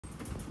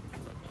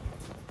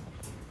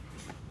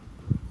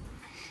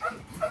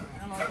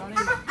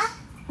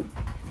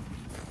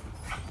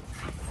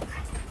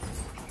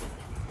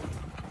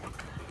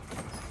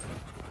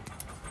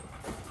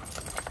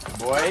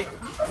Boy.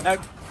 No.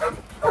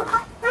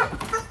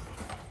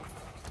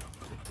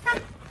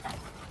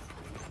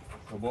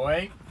 Good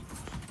boy.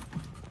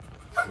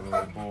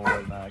 Good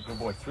boy, mate. Good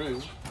boy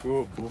through.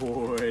 Good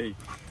boy.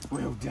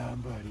 Well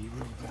done, buddy.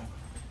 Well done.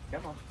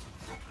 Come on.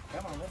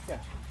 Come on, let's go.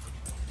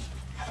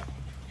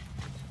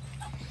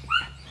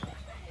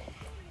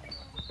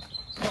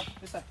 Come on,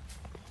 this way.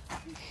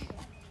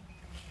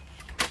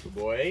 Good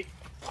boy.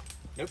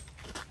 Nope.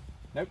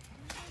 Nope.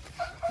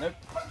 Nope.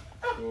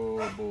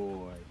 Good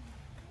boy.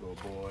 Good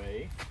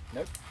boy.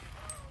 Nope.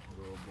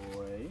 Good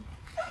boy.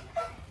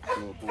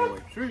 Good boy.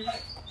 Through.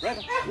 Right.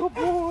 Good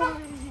boy.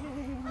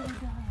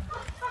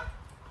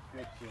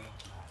 Good job.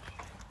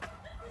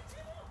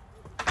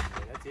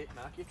 Okay, that's it.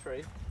 Mark your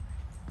tree.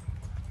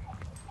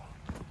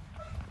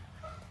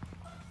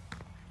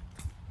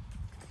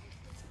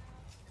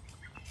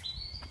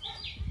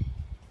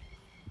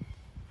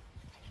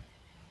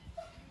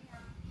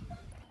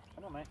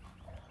 Come on, mate.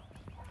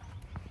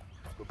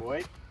 Good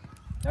boy.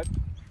 Nope.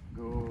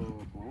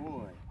 Good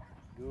boy.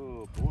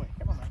 Good boy.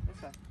 Come on, mate.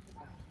 This way. This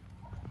way.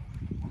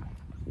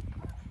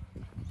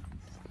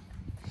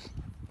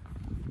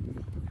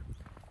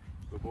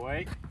 Good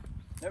boy.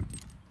 Nope.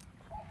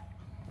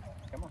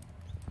 Come on.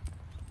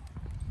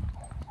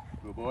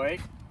 Good boy.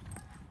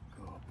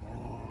 Good boy.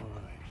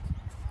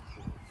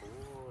 Good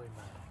boy,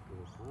 mate.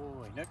 Good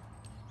boy. Nope.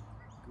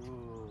 Good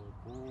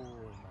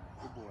boy, mate.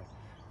 Good boy.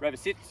 Rover,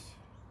 sit.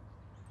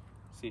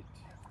 Sit.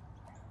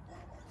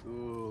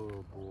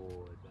 Good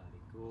boy, buddy.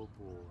 Good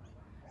boy.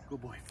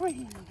 Good boy.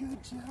 Free.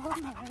 Good job,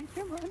 mate.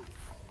 Come on.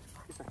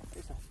 This way.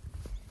 This way.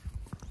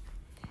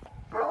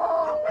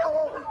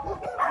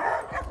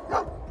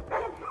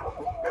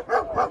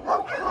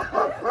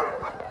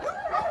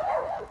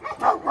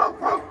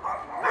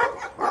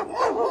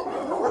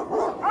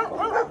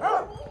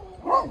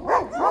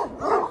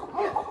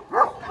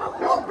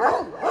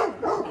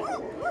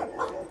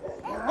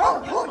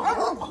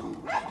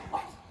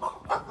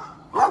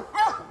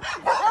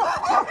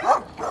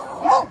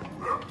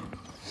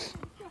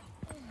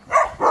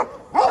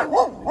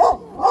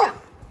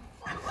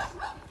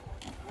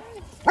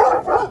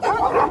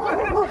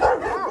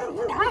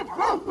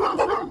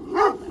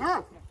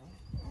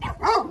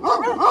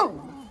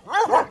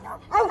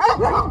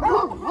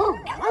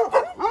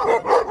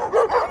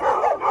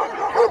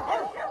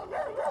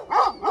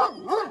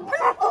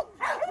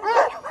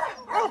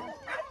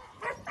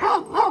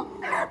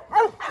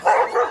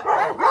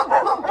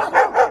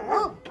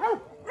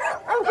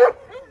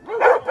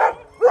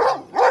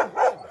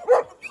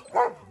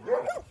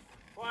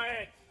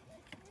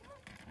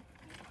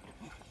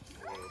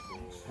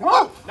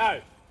 No.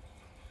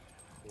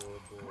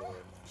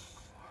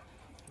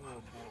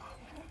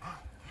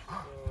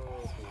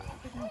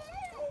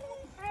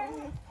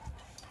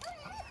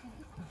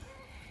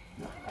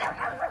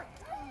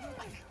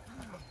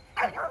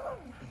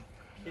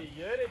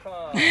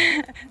 Beautiful.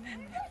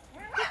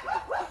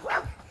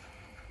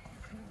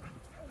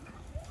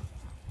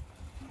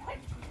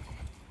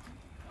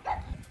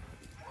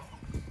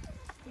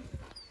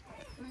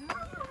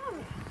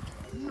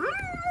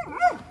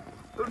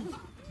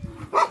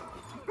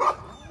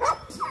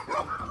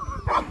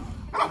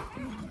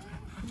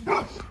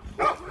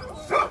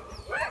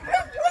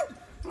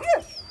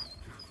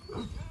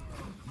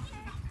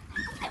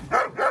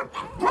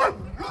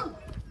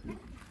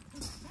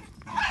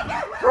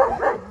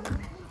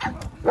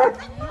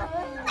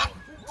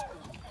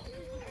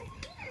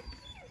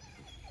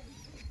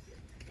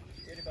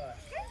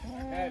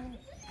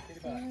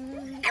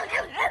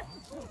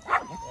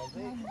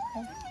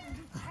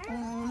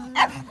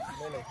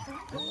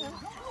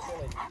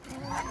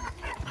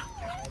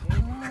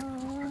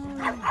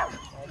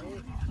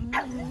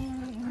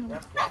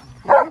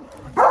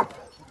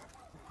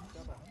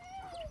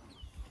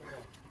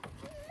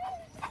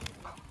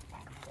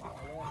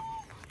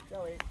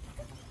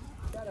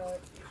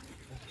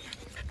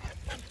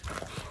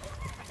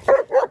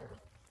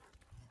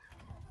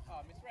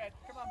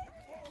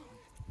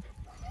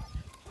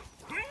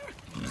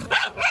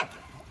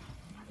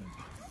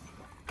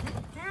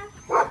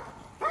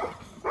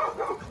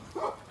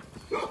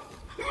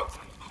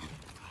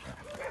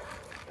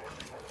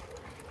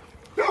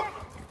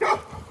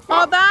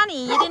 Oh,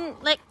 Barney, you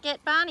didn't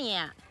get Barney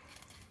out.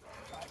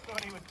 I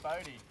thought he was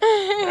Bodie.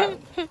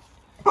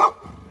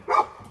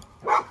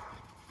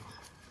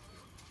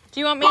 Do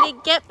you want me to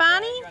get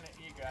Barney? Yeah,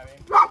 you grab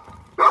him.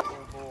 Good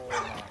boy,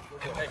 mate.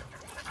 Good boy. Hey,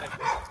 hey.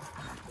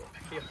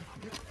 Here.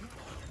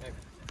 Hey.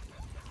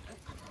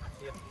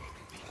 Here.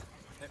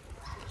 Hey.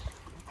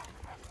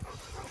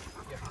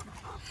 Here.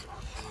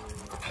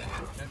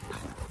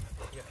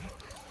 Here.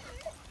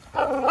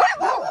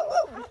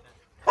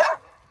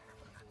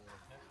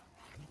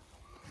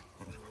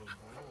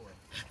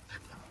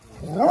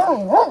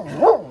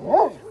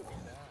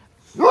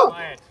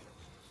 Quiet.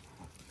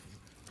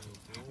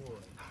 Good boy.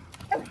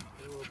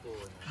 Good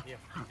boy. Yeah,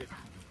 sit.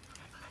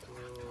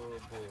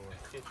 Good boy.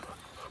 Sit.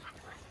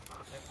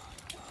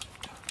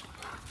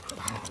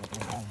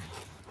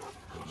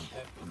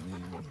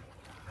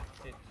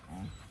 Sit.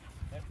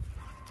 Yep.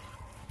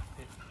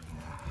 Sit.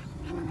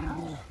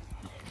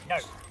 No.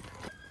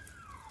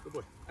 Good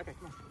boy. Okay,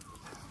 come on.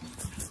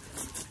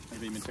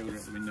 Maybe Matilda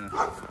at the window.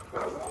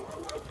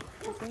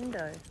 The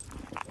window.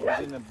 He's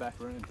in the back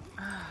room.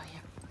 Oh,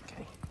 yeah.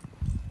 Okay.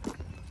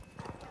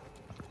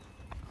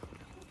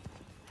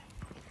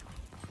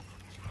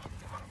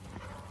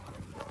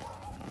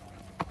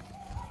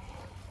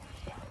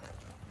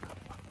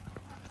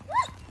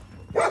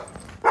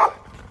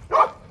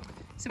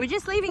 So we're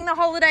just leaving the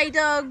holiday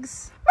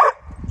dogs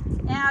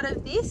out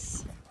of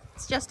this.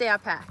 It's just our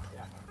pack.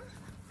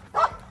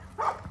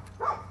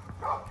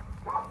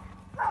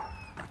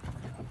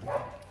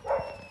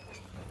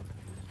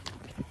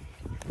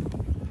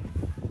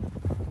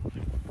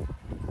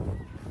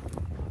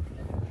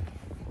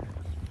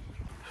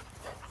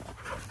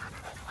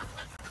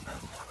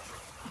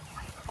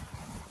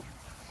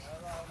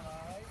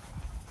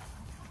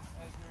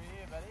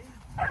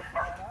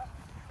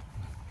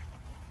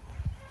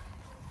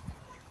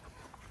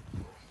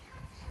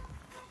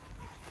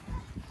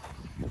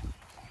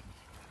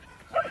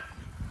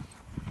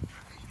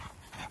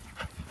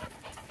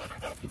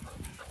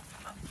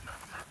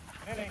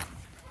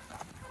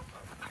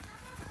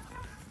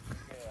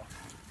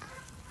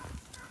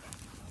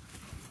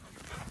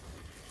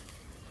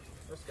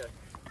 Let's go.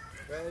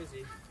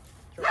 Rosie.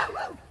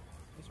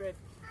 Miss Red.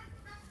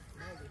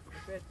 Maggie.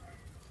 Miss Red.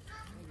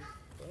 Maggie.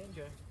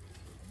 Banjo.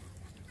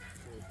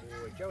 Good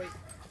boy. Joey.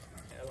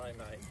 Hello,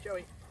 mate.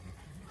 Joey.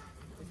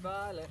 Miss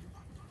Violet.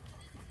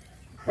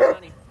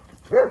 Barney.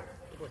 Good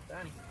boy,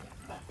 Barney.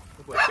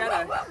 Good boy,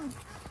 Shadow.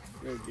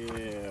 Good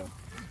girl.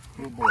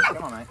 Good boy.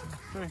 Come on,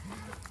 mate.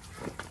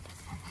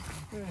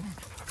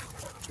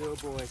 Good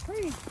boy.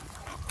 Free.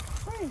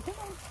 Free. Come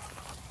on.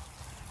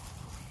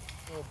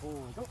 Good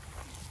boy. Go.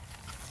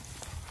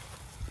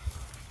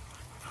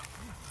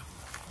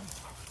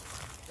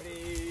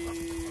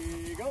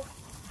 Ready, go.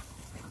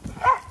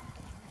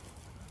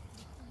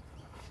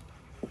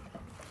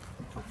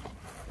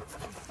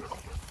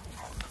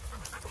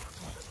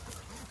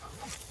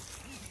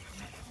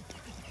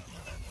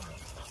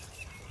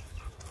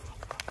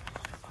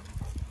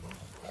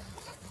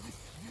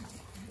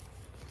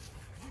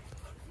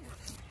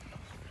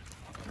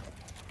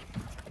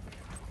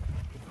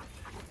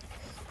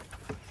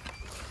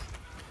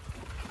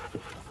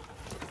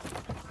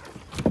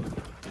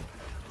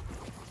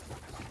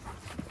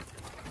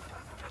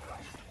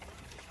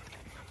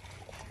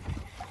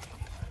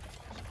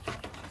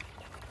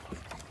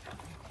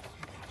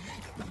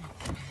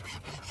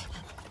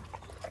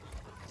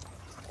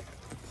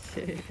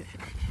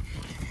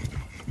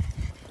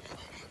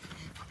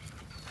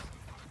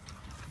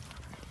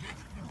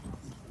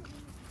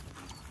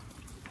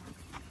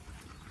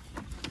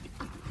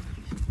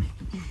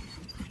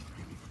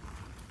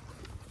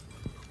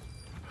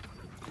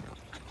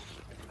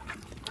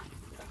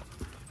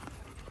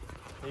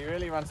 He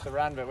really wants to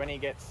run, but when he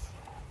gets,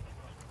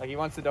 like, he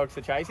wants the dogs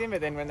to chase him,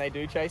 but then when they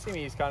do chase him,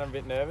 he's kind of a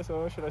bit nervous.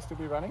 Or should I still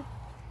be running?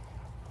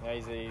 Yeah,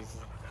 he's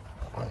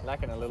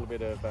lacking a little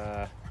bit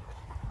of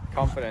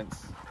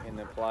confidence in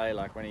the play.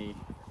 Like when he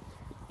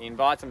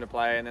invites them to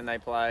play, and then they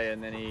play,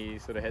 and then he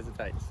sort of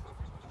hesitates.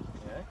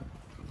 Yeah.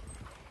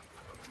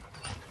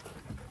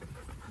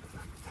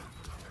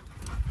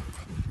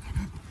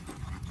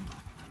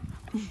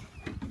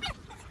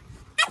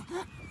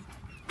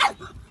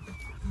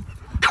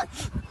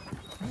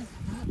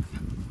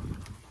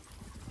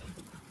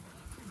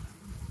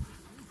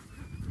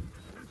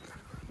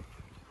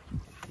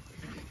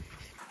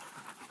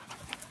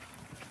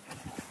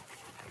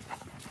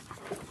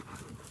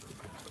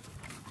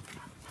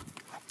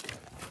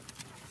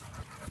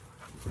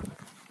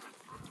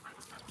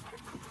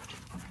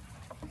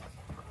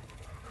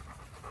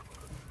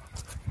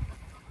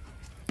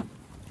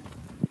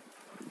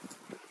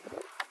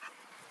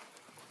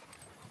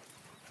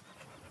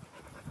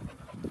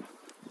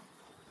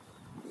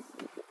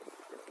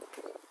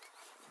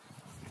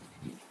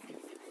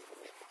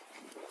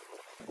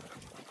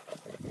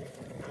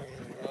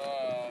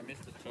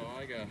 Mr.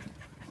 Tiger.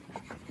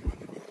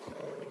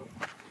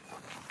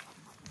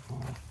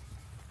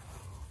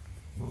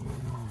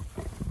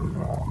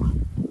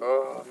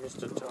 Oh,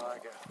 Mr.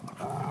 Tiger.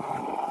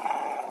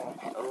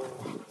 Oh.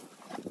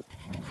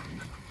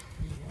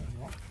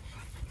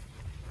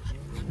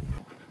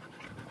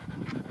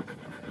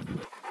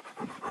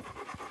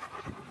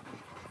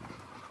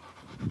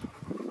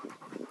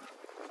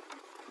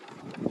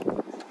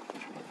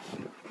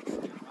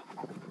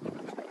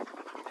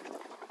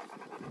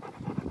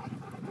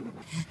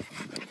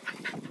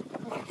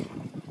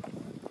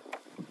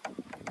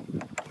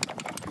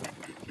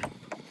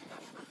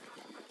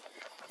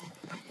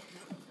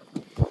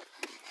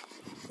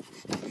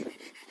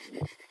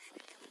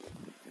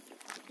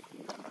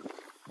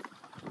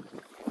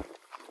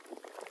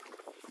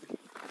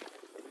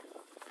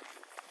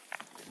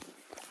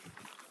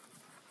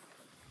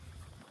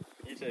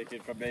 You two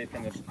could probably be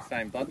from the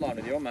same bloodline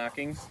with your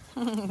markings.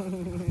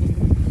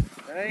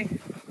 Hey?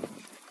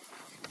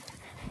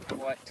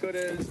 white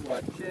tooters,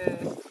 white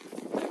chest,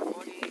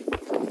 body.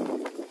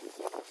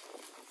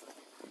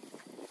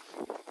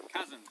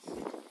 Cousins.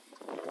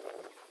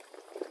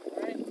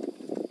 Right.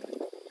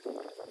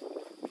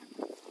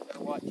 Got a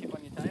white tip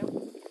on your tail?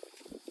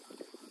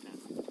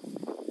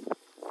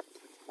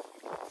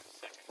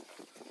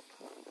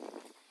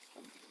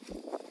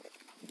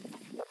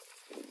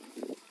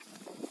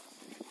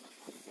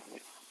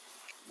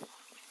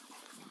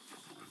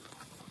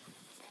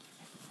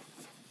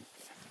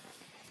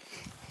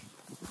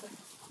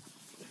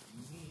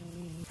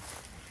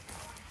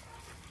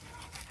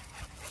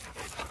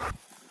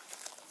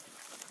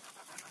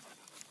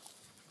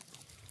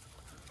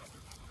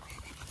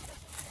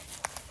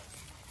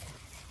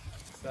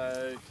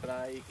 So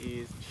today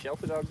is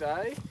Shelter Dog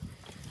Day,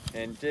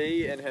 and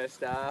Dee and her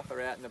staff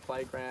are out in the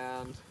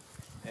playground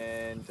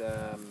and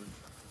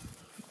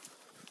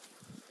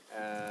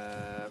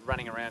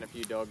running around a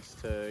few dogs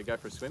to go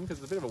for a swim because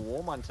it's a bit of a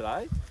warm one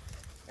today.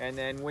 And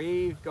then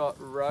we've got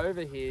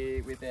Rover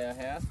here with our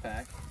house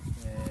pack,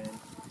 and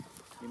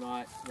you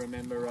might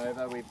remember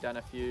Rover. We've done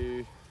a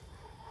few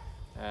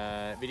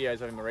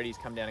videos of him already. He's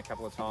come down a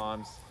couple of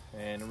times,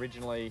 and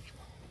originally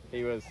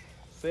he was,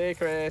 see you,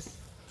 Chris.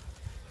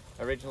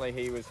 Originally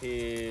he was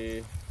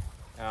here,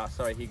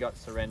 sorry, he got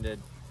surrendered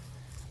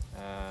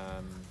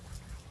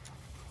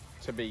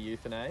to be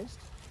euthanized,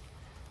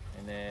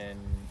 and then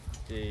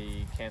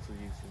he cancelled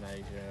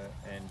euthanasia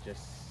and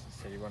just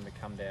said he wanted to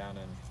come down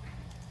and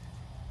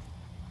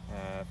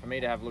for me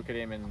to have a look at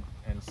him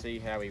and see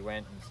how he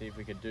went and see if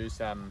we could do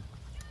some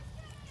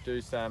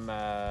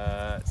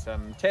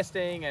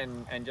testing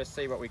and just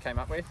see what we came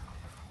up with.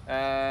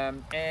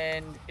 And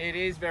it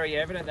is very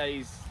evident that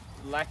he's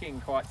lacking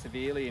quite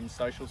severely in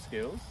social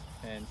skills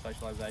and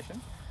socialisation.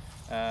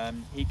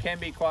 He can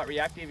be quite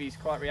reactive. He's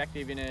quite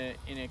reactive in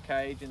a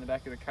cage in the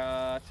back of the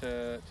car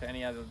to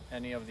any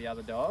of the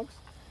other dogs.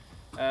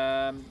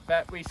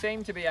 But we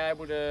seem to be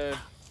able to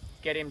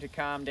get him to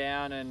calm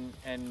down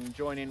and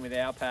join in with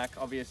our pack.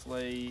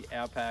 Obviously,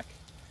 our pack,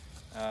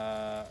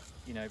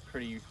 you know,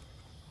 pretty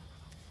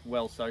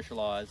well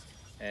socialised,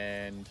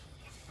 and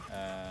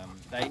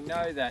they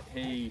know that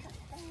he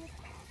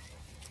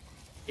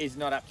is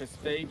not up to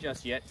speed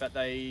just yet, but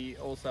they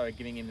also are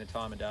giving him the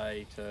time of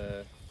day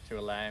to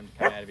allow him to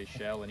come out of his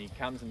shell, and he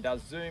comes and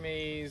does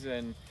zoomies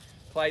and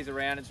plays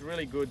around. It's a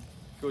really good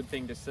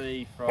thing to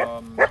see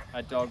from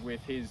a dog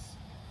with his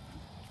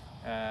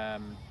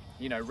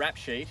you know, rap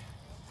sheet.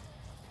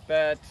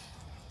 But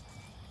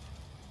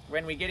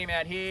when we get him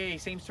out here, he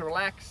seems to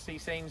relax. He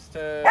seems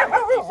to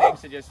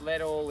just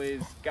let all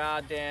his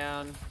guard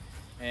down,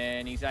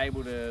 and he's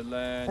able to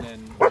learn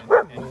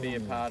and be a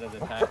part of the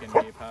pack and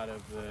be a part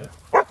of the,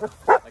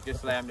 like,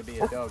 just allow him to be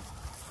a dog.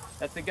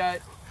 That's the goat.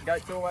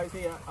 Goat's always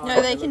here. Oh,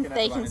 no, they can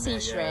see there.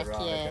 Shrek,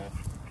 Right, yeah.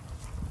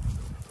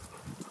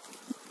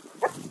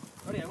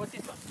 Okay. What's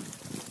this one?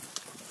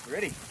 You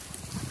ready?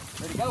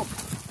 Ready to go.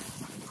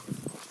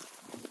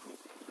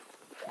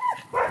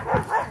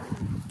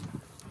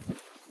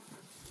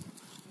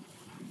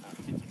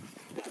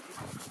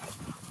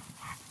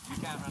 You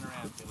can't run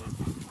around, Billy.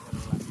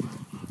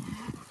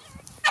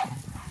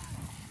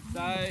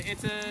 So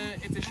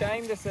it's a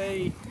shame to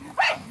see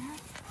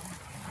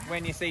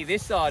when you see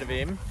this side of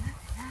him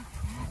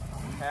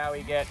how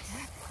he gets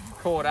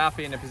caught up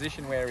in a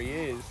position where he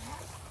is,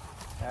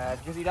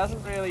 because he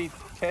doesn't really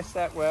test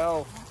that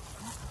well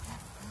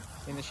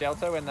in the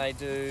shelter when they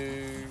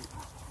do,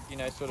 you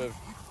know, sort of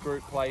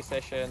group play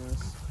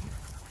sessions.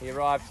 He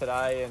arrived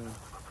today and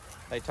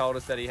they told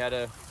us that he had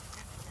a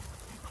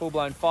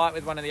full-blown fight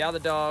with one of the other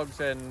dogs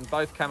and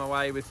both come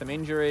away with some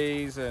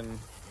injuries. And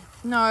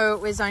no,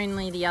 it was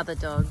only the other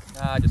dog.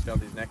 I just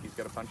felt his neck. He's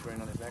got a punch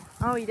wound on his neck.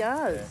 Oh, he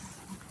does? Yeah.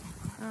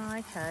 Oh,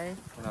 okay.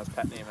 When I was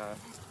patting him, I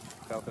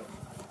felt it.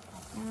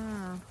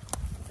 Oh.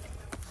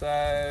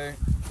 So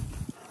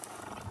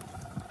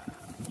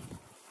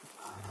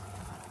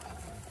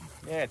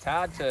yeah, it's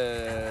hard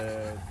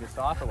to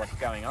decipher what's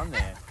going on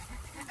there.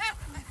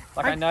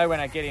 Like, I know when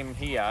I get him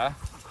here,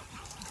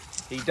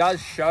 he does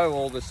show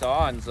all the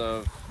signs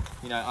of,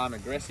 you know, I'm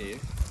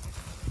aggressive,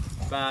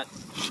 but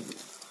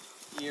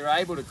you're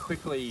able to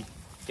quickly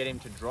get him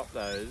to drop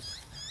those,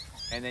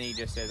 and then he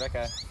just says,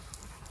 okay.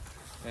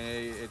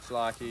 And it's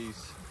like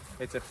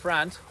it's a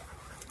front,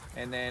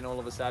 and then all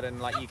of a sudden,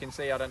 like you can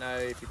see, I don't know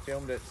if you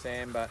filmed it,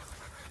 Sam, but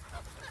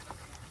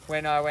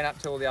when I went up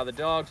to all the other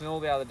dogs, and all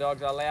the other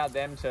dogs, I allowed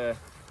them to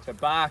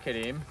bark at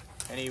him,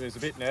 and he was a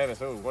bit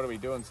nervous. Oh, what are we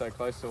doing so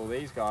close to all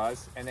these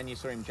guys? And then you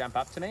saw him jump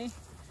up to me,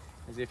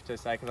 as if to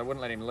say, because I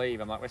wouldn't let him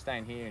leave. I'm like, we're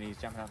staying here, and he's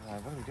jumping up,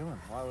 like, what are we doing?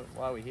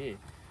 Why are we here?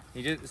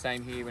 He did the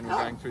same here when we were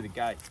going through the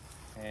gate,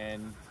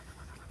 and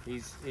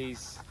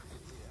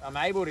I'm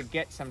able to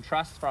get some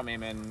trust from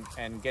him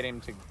and get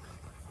him to,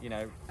 you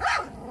know,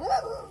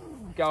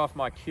 go off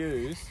my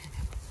cues,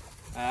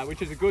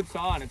 which is a good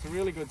sign. It's a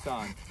really good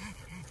sign.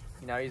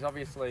 You know, he's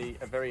obviously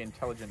a very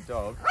intelligent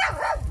dog.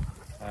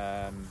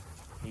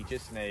 He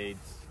just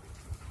needs,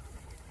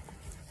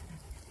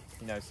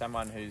 you know,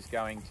 someone who's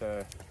going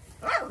to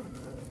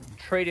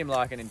treat him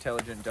like an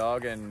intelligent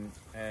dog and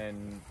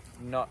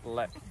not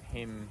let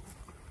him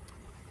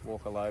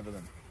walk all over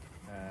them.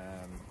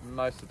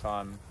 Most of the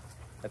time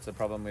that's a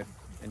problem with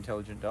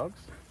intelligent dogs.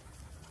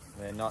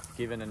 They're not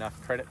given enough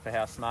credit for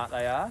how smart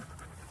they are,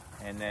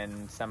 and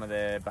then some of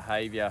their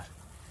behaviour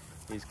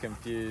is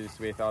confused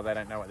with, oh, they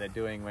don't know what they're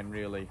doing, when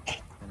really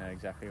they know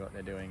exactly what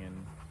they're doing, and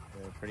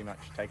they're pretty much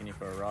taking you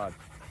for a ride.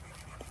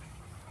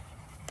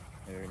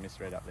 Very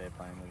misread up there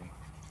playing with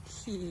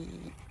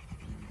him.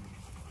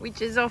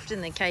 Which is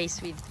often the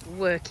case with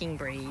working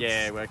breeds.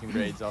 Yeah, working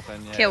breeds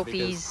often. Yeah,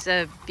 Kelpies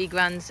are big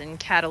ones, and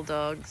cattle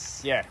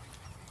dogs. Yeah,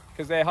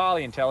 because they're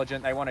highly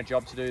intelligent, they want a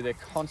job to do, they're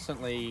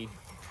constantly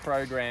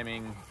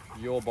programming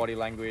your body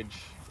language,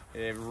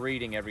 they're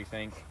reading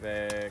everything,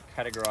 they're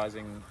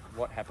categorising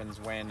what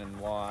happens when and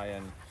why,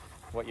 and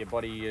what your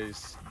body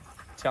is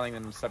telling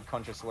them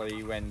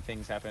subconsciously when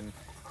things happen.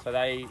 So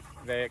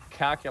they're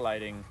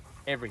calculating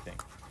everything.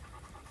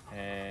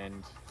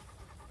 And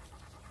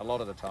a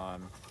lot of the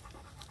time,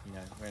 you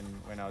know,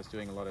 when I was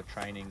doing a lot of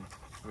training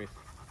with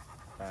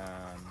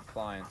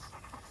clients,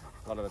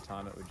 a lot of the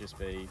time it would just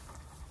be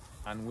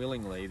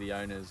unwillingly the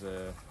owners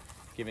are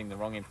giving the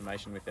wrong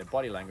information with their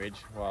body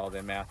language while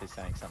their mouth is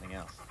saying something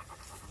else,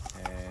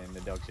 and the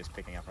dog's just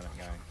picking up on it and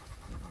going,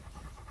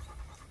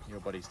 your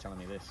body's telling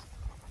me this.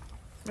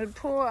 But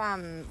poor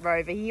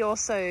Rover, he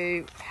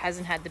also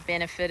hasn't had the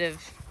benefit of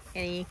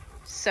any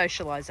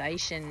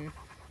socialisation.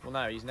 Well,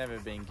 no, he's never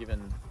been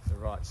given the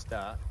right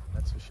start,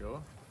 that's for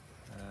sure.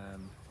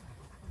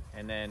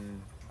 And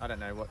then, I don't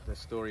know what the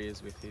story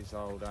is with his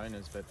old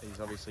owners, but he's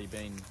obviously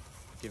been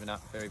given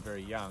up very,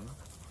 very young.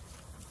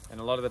 And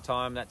a lot of the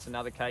time, that's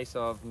another case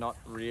of not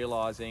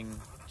realising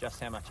just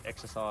how much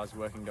exercise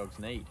working dogs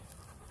need.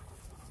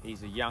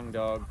 He's a young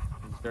dog,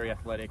 he's very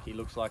athletic, he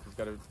looks like he's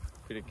got a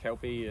bit of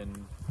Kelpie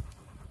and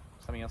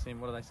something else in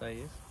him. What do they say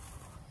he is?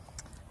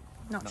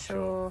 Not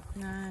sure,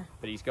 no.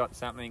 But he's got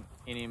something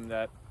in him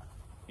that,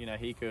 you know,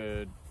 he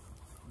could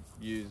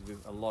use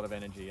with a lot of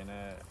energy, and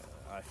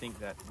I think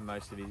that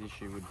most of his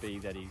issue would be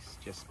that he's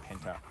just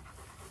pent up.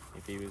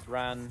 If he was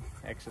run,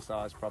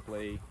 exercised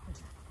properly,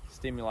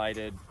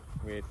 stimulated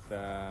with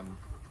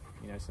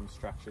you know, some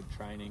structured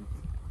training,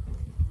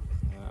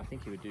 I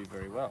think he would do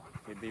very well.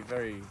 He'd be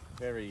very,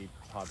 very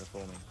high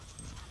performing.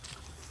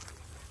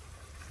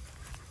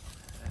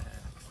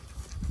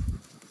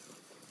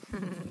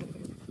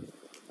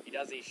 He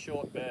does these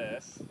short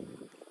bursts.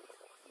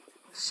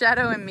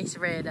 Shadow and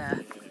Misread are,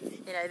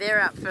 you know,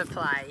 they're up for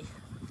play.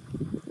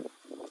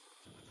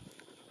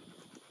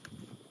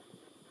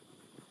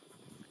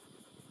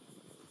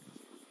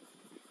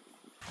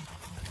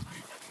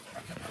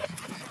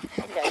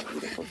 Hello,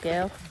 beautiful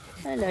girl.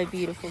 Hello,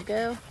 beautiful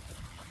girl.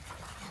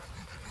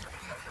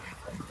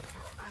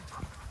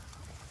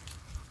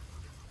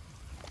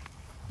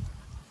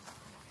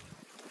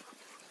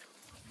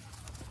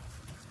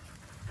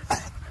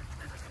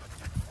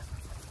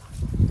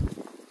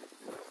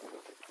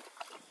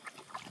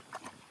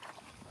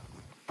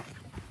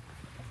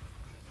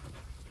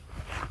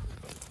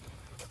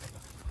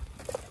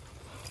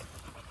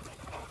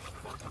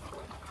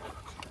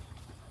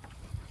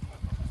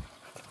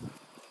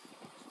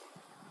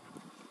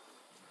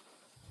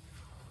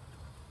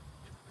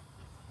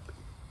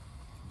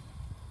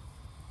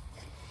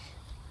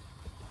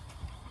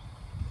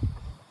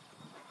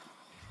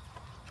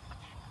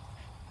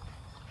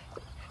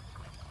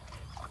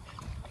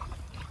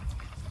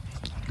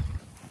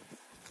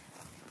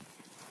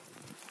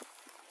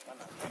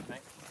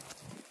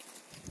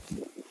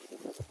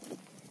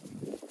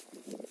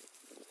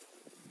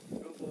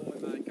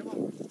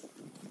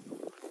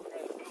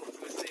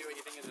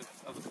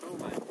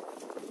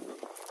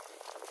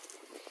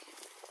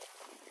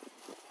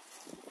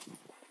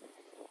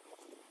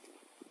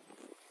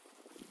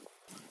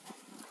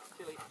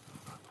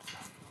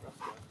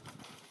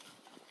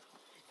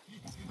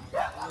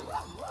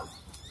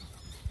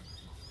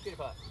 Get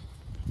up.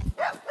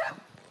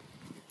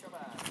 Come on.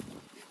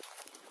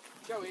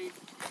 Joey.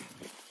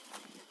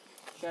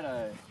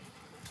 Shadow.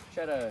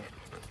 Shadow.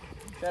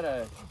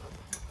 Shadow.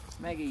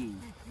 Maggie.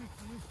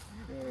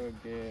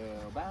 Good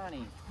girl.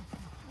 Barney.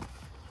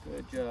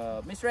 Good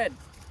job. Miss Red.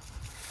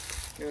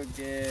 Good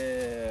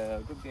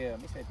girl. Good girl.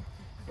 Miss Red.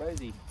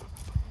 Rosie.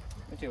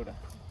 Matilda.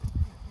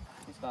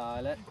 Miss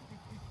Violet.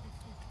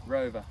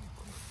 Rover.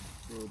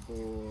 Good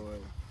boy.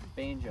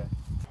 Banjo.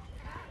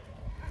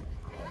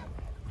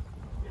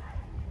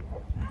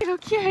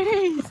 Look here it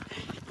is.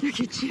 Look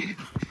at you.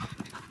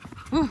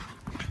 Oh,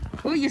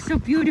 oh, you're so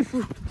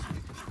beautiful.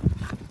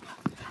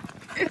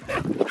 You're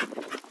so beautiful.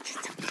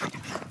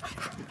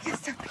 You're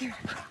so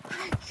beautiful.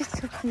 You're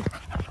so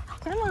beautiful.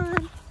 Come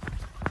on.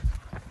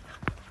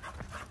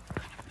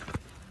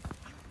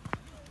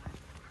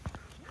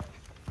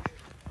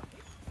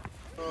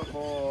 Good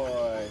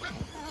boy.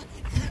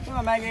 Come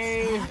on,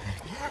 Maggie.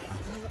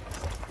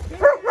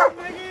 Come on,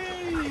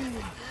 Maggie.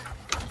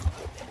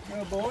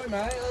 Good boy,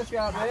 mate. Let's go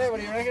up there. What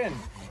do you reckon?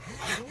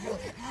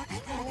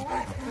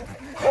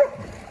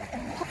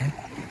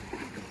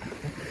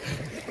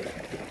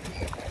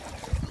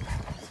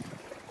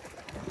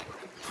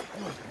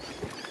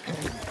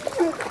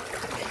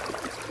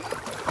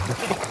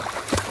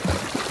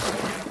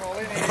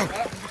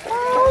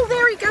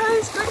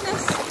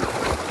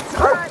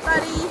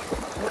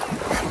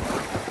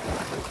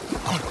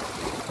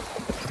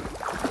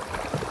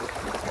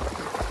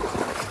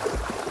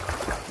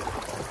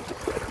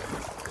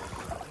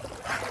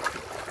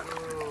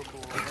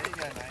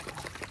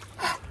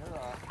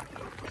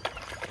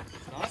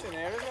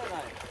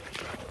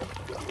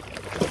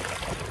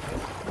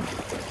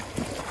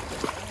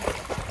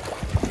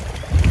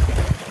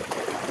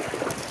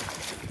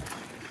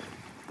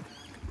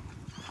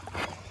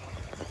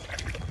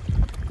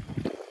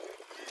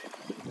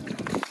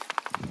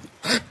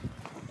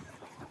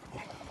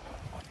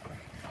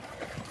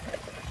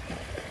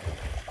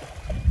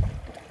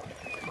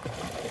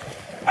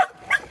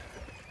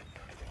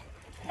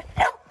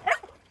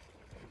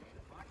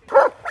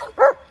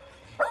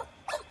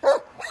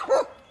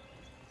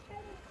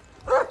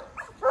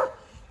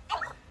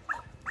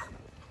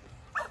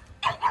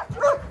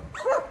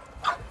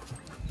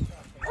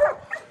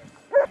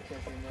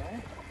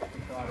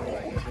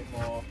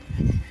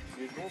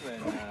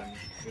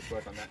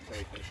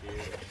 lovely, thank you.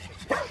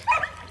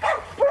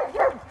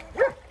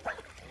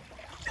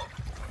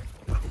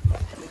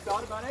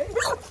 Excited, buddy?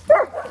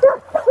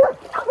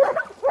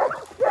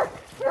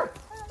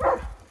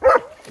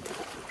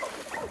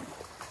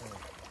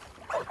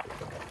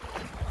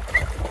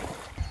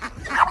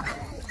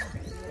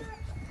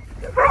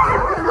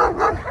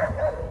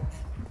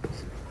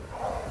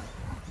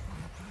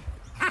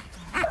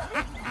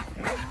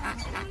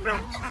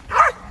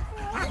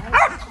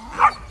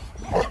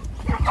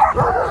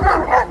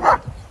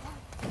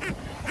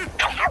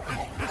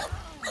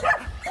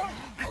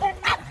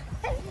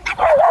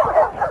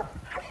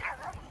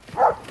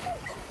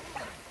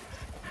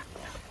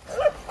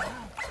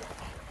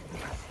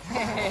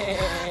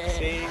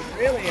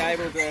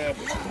 Able to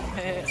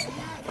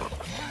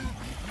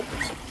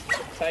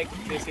take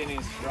this in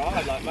his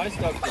stride. Like most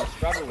dogs will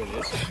struggle with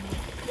this.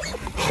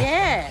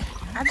 Yeah,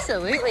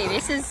 absolutely.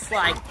 This is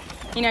like,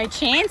 you know,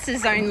 Chance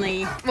is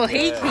only, well,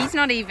 he's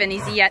not even,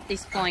 is he, at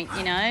this point,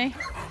 you know?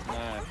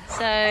 No.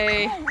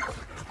 So...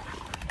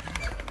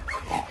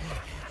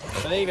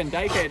 But even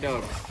daycare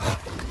dogs.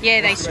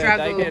 Yeah, they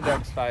struggle. Daycare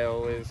dogs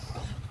fail is...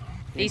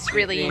 It's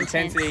really the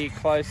intense. Intensity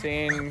close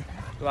in,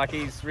 like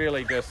he's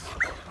really just...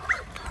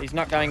 He's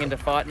not going into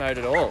fight mode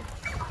at all.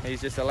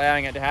 He's just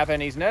allowing it to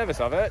happen. He's nervous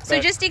of it. So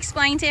just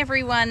explain to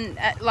everyone,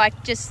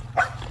 like, just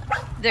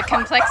the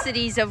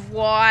complexities of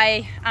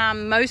why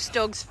most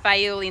dogs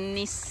fail in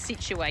this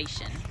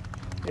situation.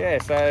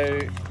 Yeah, so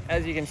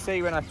as you can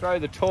see, when I throw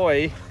the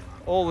toy,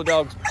 all the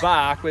dogs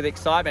bark with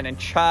excitement and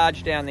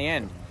charge down the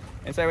end.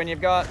 And so when you've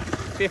got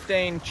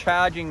 15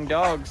 charging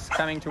dogs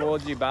coming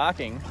towards you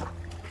barking,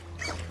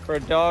 for a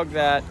dog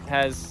that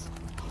has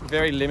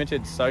very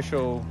limited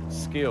social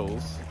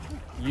skills,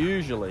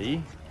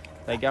 usually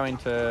they go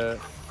into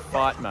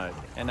fight mode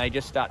and they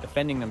just start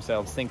defending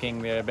themselves,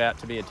 thinking they're about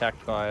to be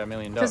attacked by a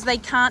million dogs. Because they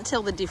can't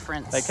tell the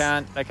difference. They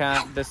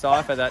can't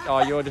decipher that, oh,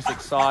 you're just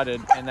excited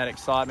and that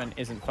excitement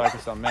isn't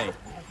focused on me.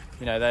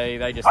 You know,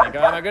 they just think,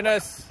 oh my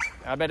goodness,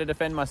 I better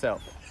defend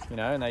myself, you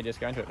know, and they just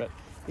go into it. But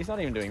he's not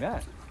even doing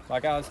that.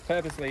 Like, I was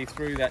purposely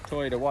threw that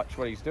toy to watch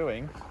what he's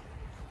doing,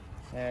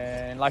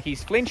 and like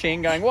he's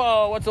flinching, going,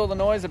 whoa, what's all the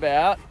noise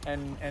about?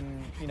 And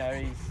you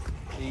know,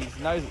 he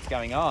knows what's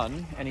going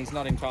on and he's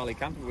not entirely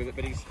comfortable with it,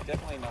 but he's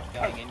definitely not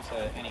going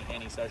into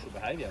any social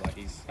behaviour. Like,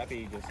 he's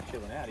happy just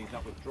chilling out. He's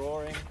not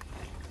withdrawing.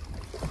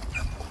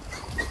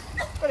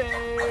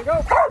 Ready,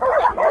 go!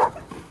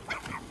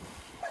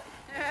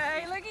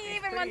 Hey, look, he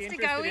even wants to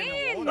go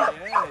in.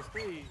 Yeah,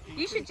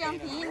 you should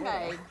jump in,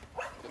 babe.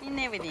 Get in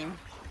there with him.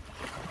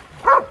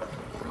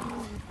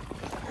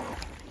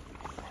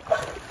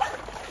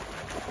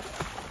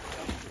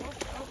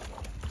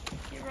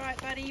 You're right,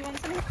 buddy. You want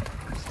some?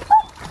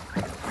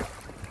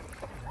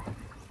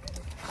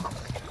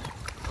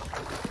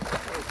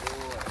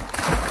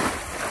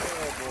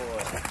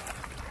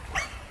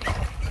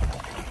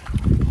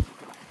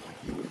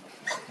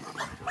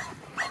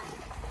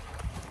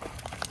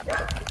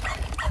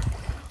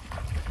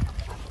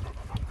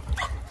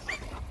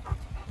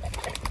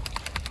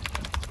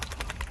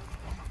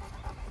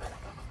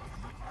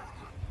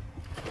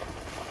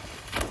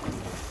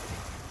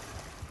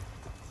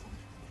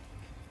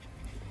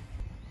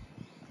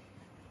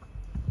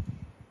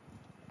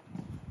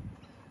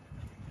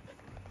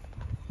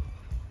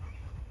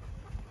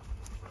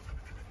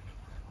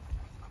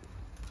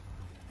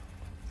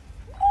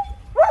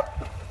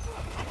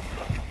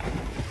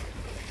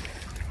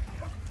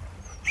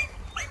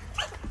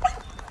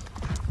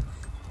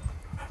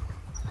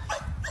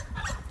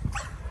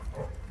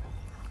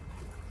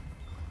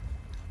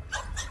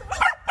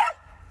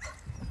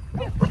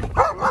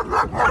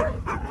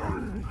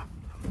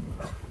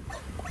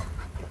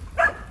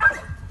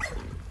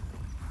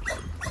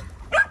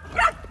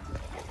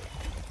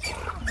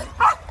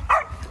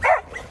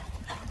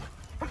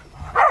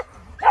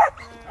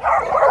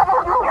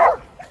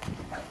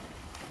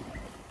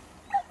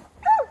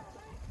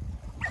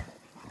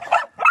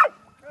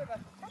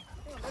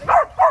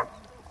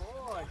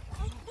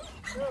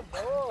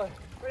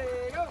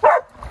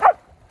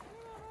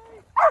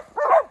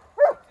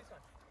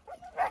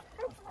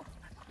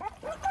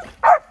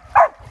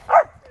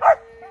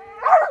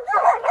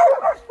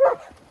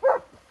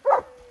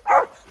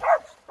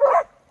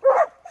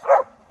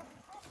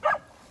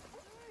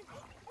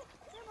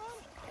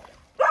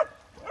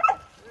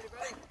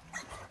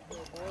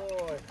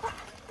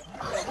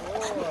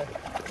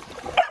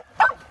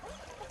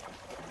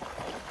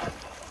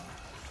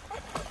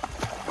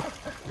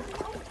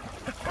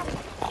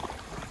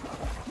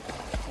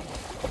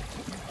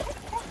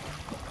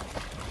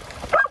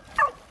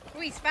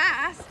 He's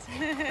fast.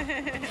 We're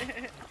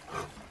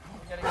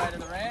gonna go to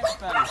the ranch,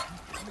 buddy.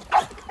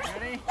 You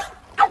ready?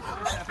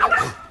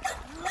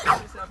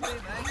 Just up here,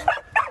 mate.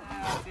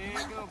 That's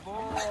it, good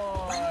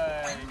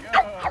boy.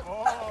 Good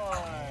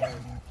boy.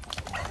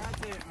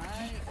 That's it,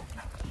 mate.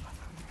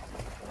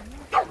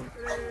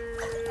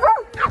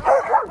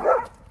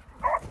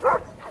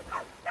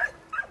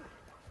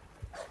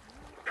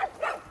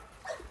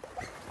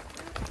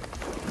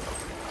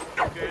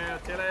 Good girl,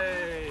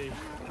 Tilly.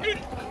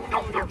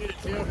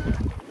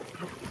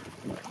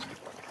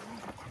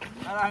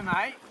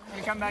 mate?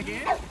 You gonna come back in?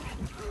 You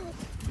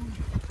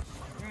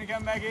gonna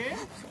come back in?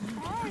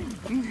 Hi.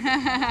 Good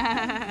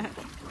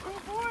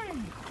boy.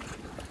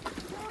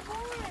 Good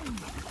boy.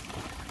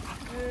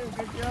 Yeah,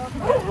 good job,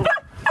 mate.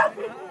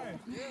 Hello.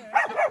 Yeah.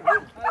 Hello.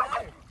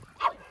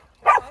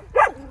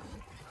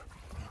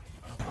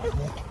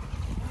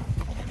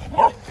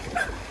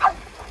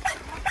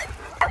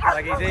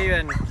 Like he's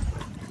even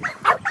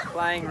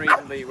playing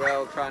reasonably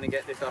well trying to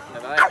get this off in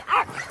the boat.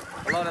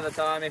 A lot of the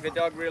time if a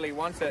dog really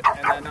wants it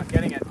and they're not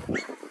getting it,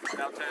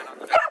 they'll turn on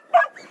the dog.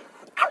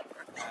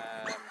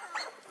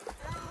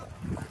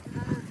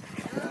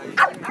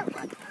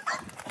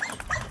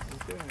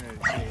 He's doing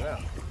really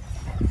well.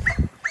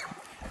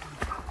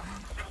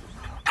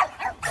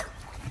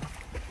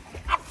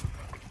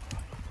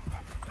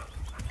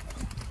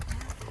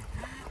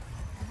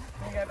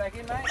 Can you go back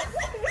in, mate?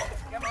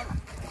 Come on.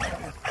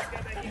 Let's go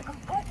back in.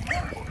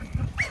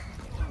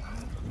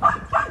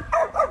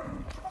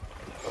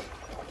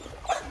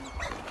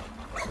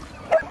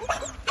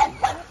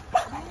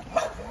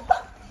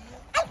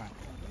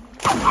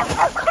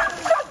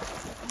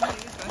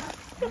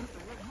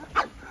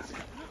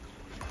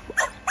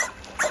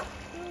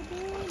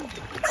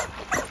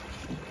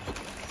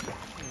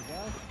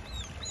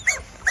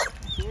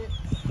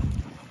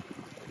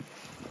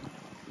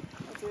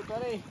 That's it,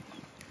 buddy.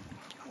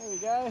 There we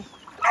go.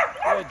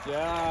 Good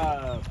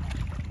job.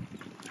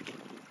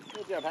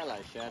 Good job. Hello,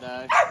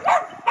 Shadow.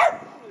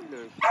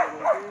 Hello,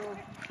 Shadow.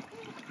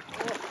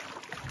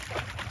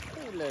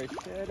 Hello,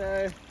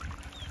 Shadow.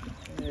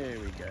 There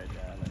we go,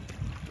 darling.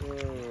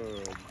 Good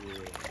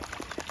girl.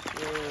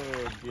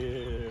 Good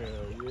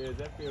girl. Yeah, does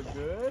that feel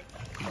good?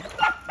 Does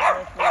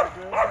that feel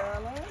good,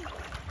 darling?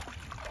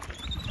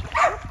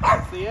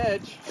 That's the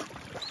edge.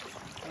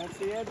 That's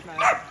the edge, mate.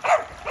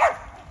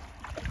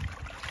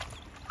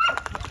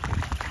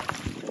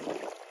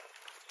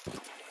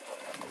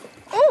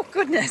 Oh,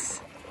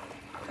 goodness.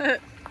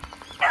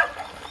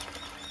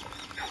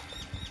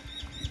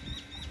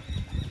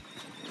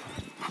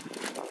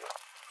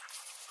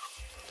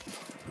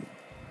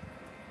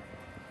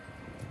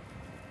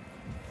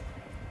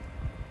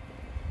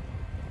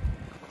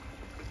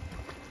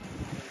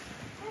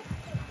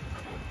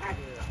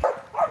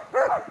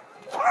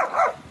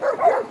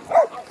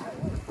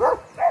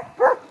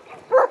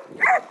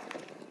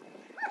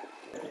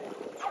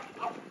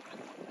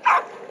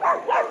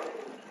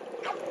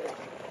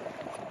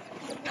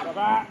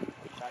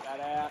 Back that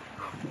out.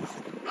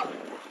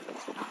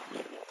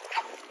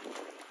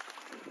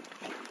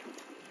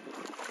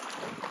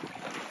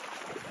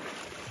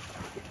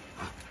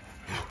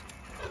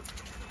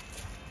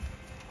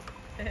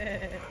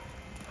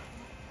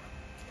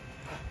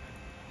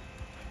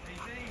 He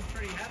seems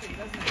pretty happy,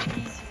 doesn't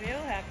he? He's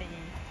real happy.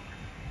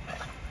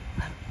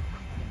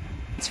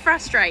 It's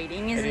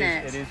frustrating, isn't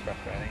it? It is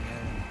frustrating, yeah.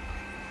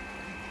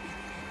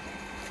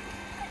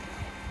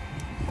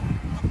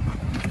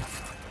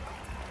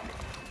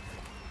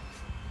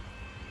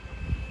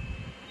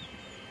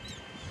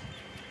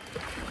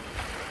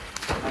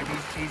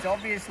 He's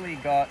obviously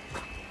got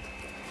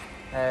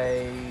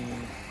a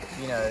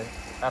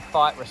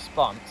fight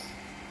response,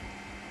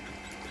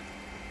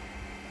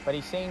 but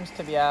he seems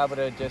to be able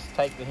to just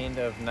take the hint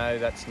of, no,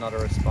 that's not a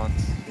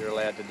response you're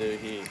allowed to do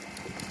here.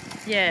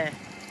 Yeah.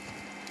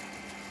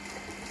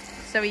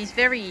 So he's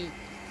very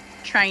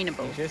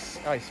trainable. He's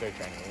very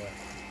trainable, yeah.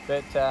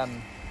 But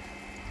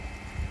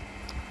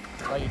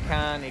like, you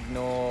can't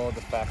ignore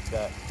the fact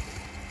that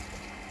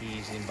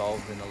he's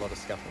involved in a lot of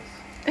scuffles.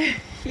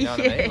 You know what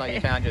I mean? Like, you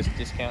can't just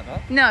discount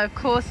that. No, of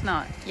course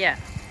not. Yeah.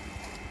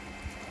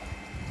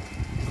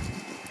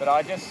 But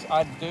I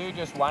do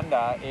just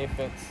wonder if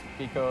it's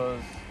because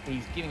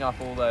he's giving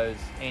off all those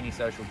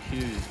antisocial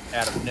cues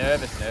out of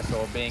nervousness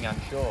or being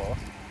unsure,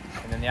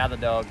 and then the other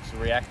dog's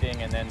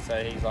reacting, and then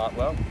so he's like,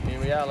 well,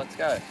 here we are, let's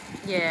go.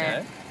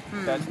 Yeah. You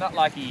know? So it's not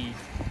like he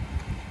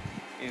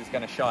is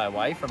going to shy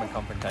away from a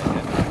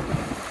confrontation,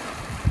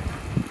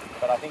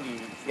 but I think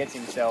he gets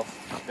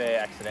himself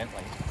there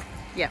accidentally.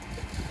 Yep.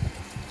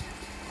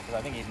 Because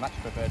I think he'd much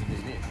prefer to do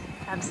this.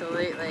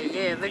 Absolutely.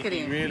 Yeah, look at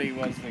him. If he really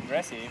was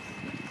aggressive,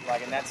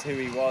 like, and that's who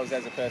he was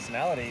as a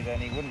personality, then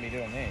he wouldn't be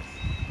doing this.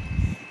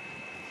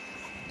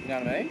 You know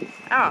what I mean?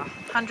 Oh,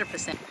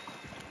 100%.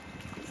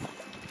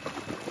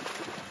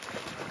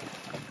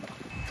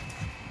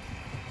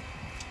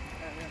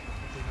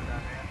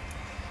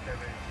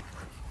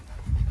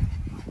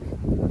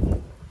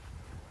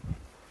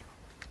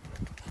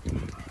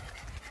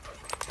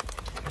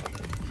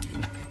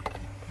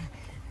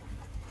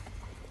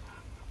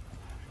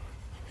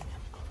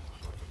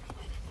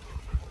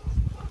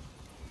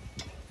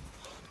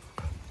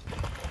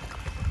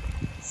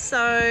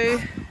 So,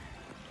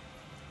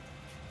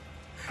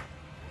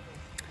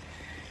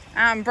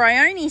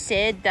 Bryony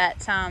said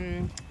that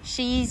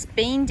she's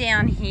been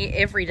down here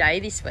every day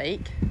this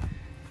week.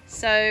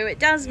 So it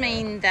does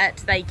mean that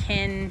they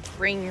can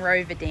bring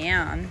Rover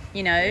down,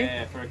 you know.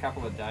 Yeah, for a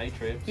couple of day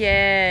trips.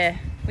 Yeah,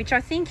 which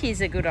I think is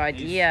a good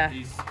idea.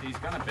 He's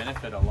going to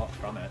benefit a lot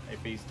from it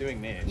if he's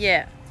doing this.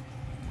 Yeah.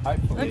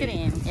 hopefully, Look at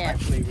him, yeah.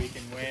 Hopefully we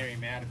can wear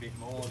him out a bit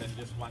more than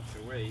just once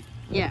a week.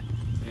 Yeah.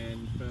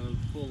 And for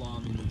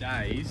full-on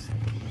days,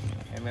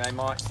 and they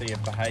might see a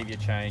behaviour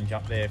change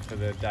up there for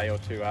the day or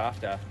two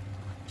after.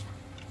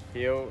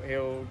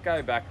 He'll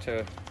go back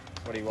to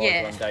what he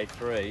was on day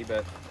 3,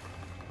 but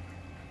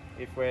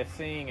if we're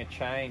seeing a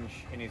change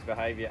in his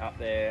behaviour up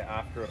there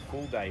after a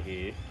full day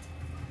here,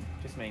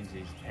 just means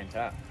he's pent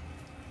up.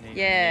 He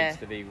needs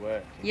to be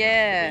worked. He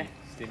needs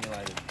to be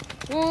stimulated.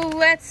 Well,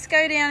 let's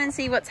go down and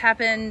see what's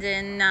happened,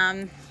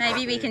 and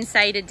maybe we can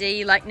say to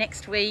Dee, like,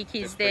 next week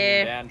he's just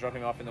there. Bring him down, drop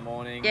him off in the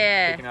morning,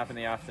 Yeah. pick him up in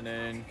the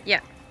afternoon. Yeah.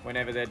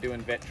 Whenever they're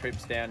doing vet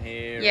trips down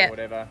here Yeah. or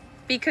whatever.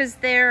 Because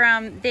they're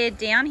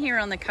down here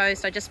on the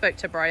coast. I just spoke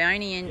to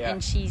Bryony,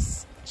 and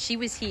she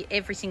was here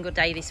every single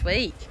day this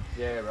week.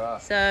 Yeah,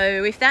 right.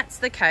 So if that's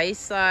the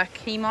case, like,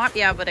 he might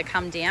be able to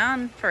come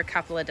down for a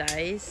couple of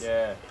days.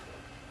 Yeah.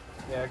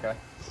 Yeah, okay.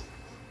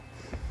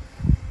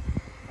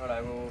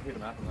 Alright, we'll hit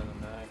him up and let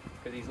him know.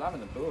 Because he's loving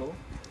the pool.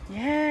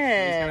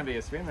 Yeah. He's going to be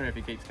a swimmer if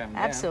he keeps coming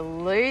down.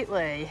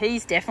 Absolutely.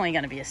 He's definitely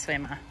going to be a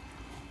swimmer.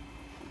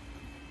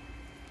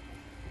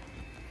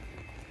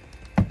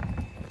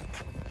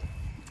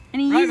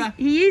 And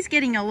he is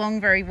getting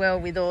along very well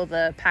with all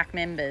the pack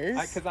members.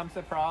 Because I'm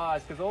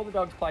surprised, because all the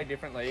dogs play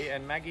differently,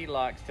 and Maggie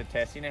likes to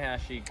test. You know how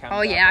she comes Oh,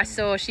 yeah, I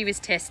saw she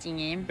was testing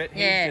him. But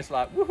he's just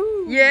like,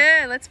 woohoo!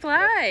 Yeah, let's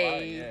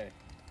play. Yeah.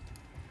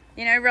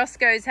 You know,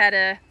 Roscoe's had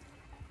a,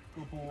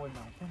 Good boy,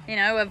 mate. you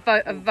know, a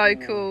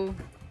vocal,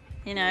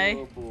 you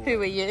know,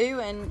 who are you?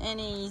 And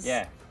he's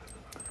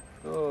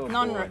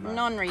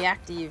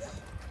non-reactive.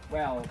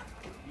 Well,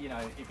 you know,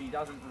 if he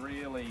doesn't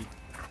really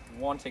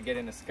want to get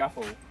in a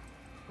scuffle,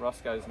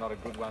 Roscoe's not a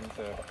good one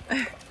to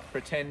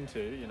pretend to,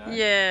 you know.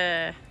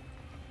 Yeah.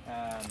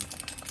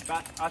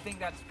 But I think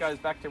that goes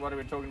back to what we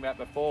were talking about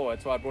before.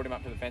 That's why I brought him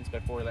up to the fence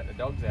before we let the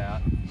dogs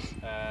out.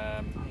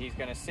 He's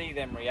going to see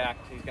them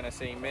react. He's going to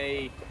see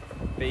me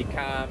be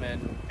calm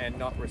and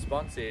not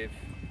responsive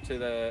to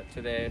their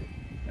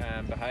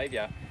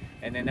behaviour.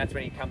 And then that's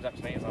when he comes up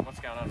to me and he's like, what's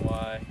going on?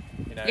 Why?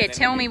 You know, Yeah,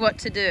 tell me what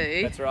to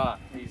do. That's right.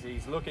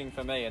 He's looking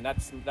for me, and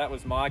that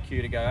was my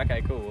cue to go,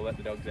 okay, cool, we'll let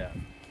the dogs out.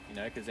 You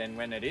know, because then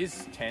when it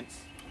is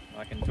tense,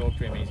 I can talk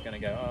to him and he's going to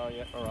go, oh,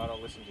 yeah, all right, I'll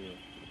listen to you.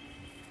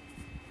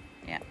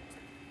 Yeah.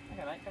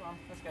 Okay, mate, come on.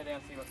 Let's go down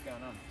and see what's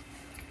going on.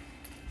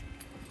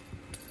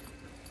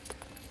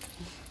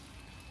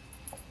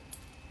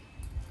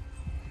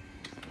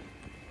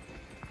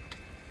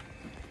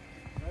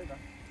 Rover.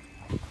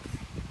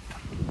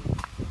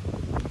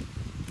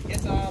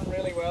 Gets on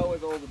really well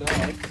with all the dogs.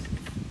 Really?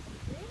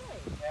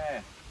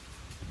 Yeah.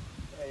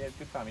 Yeah, it's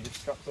good fun. He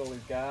just drops all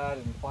his guard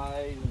and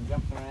plays and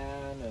jumps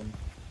around and...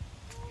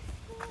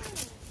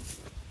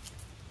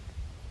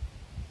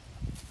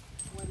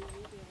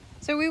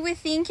 So we were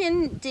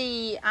thinking,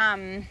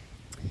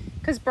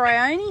 because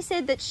Bryony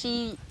said that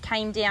she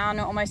came down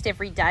almost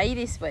every day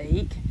this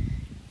week.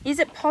 Is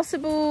it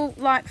possible,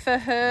 like, for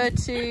her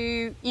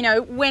to, you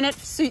know, when it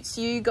suits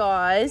you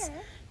guys,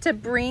 to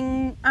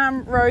bring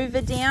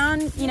Rover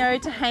down, you know,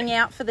 to hang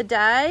out for the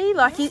day?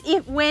 Like,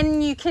 if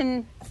when you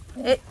can,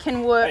 it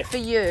can work for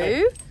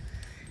you.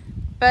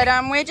 But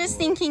we're just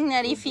thinking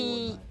that if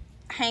he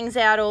hangs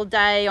out all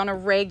day on a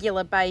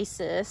regular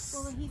basis.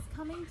 Well, he's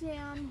coming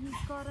down. He's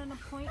got an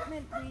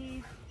appointment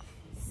with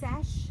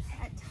Sash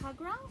at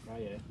Tugra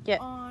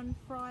on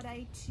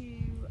Friday to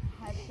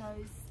have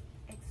those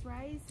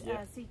X-rays,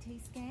 CT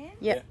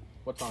scans. Yep.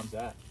 What time's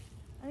that?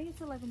 I think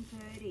it's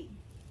 11:30.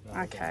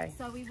 Okay.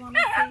 So we want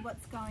to see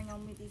what's going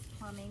on with his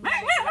plumbing and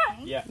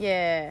everything. Yeah.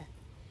 Yeah.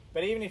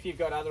 But even if you've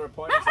got other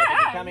appointments, like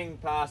if you're coming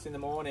past in the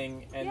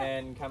morning and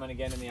then coming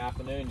again in the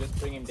afternoon, just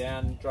bring him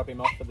down, drop him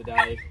off for the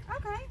day.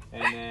 Okay.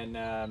 And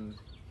then,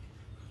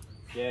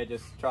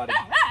 just try to...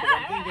 'cause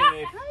I'm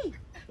thinking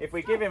if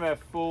we give him a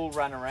full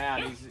run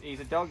around, he's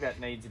a dog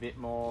that needs a bit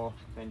more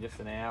than just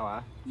an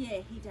hour.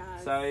 Yeah, he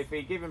does. So if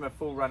we give him a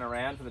full run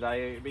around for the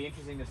day, it'd be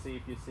interesting to see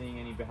if you're seeing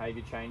any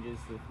behaviour changes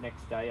the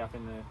next day up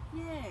in the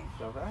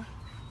shelter.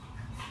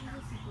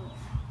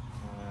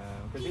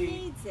 He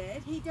needs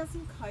it. He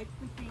doesn't cope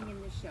with being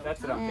in the shelter.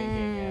 That's what I'm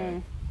thinking,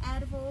 yeah.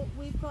 Out of all,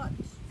 we've got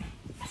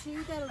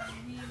 2 that are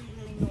really,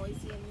 really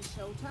noisy in the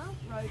shelter.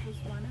 Rover's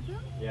one of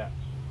them. Yeah.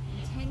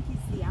 And Tank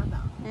is the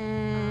other.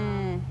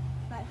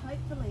 But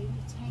hopefully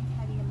with Tank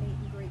having a meet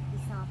and greet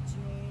this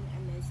afternoon,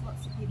 and there's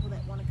lots of people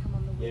that want to come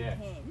on the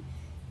weekend,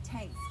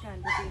 Tank's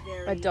going to be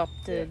very...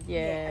 Adopted,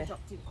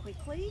 adopted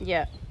quickly.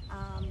 Yeah.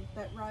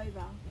 But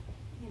Rover,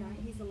 you know,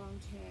 he's a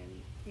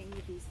long-term thing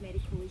with his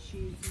medical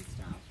issues and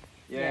stuff.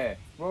 Yeah.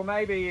 Well,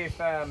 maybe if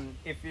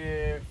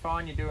you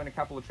find you're doing a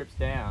couple of trips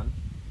down,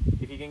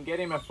 if you can get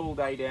him a full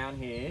day down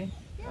here,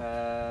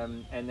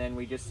 and then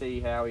we just see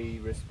how he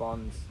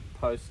responds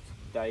post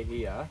day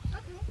here,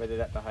 whether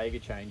that behaviour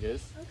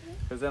changes.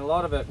 Because then a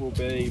lot of it will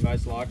be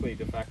most likely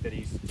the fact that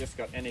he's just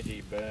got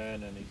energy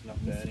burn and he's not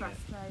burning it.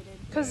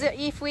 Because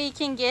if we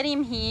can get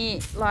him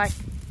here like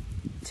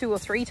 2 or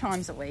 3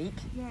 times a week,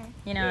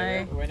 you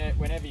know.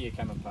 Whenever you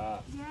come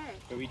past. Yeah.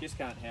 But we just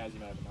can't house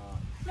him overnight.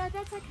 No,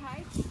 that's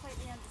okay.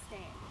 Completely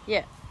understand.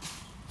 Yeah.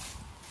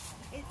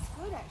 it's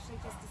good actually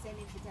just to send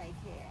him to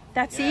daycare.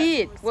 That's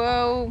it.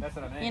 Well, that's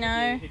what I mean. you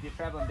know. If you're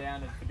travelling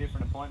down for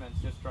different appointments,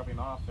 just drop him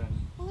off and.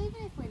 Well,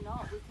 even if we're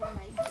not, we can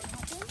make it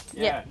happen.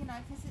 Yeah. You know,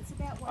 because it's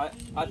about what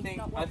he needs,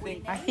 not what we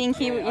need. I think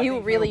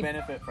he'll really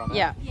benefit from it.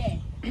 Yeah. Yeah.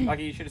 Like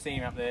you should have seen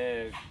him up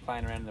there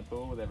playing around in the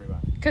pool with everyone.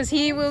 Because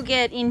he will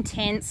get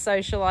intense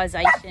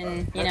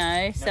socialisation, you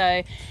know.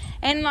 So,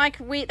 and like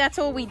that's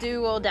all we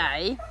do all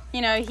day,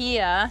 you know,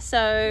 here.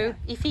 So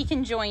if he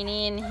can join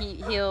in,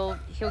 he'll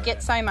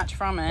get so much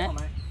from it. Come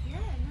on, mate. Yeah,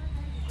 no,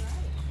 that'd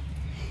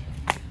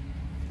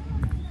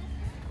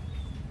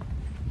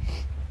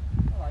be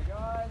great. Hello,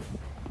 guys.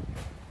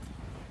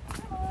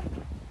 Come on.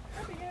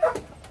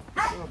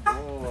 Good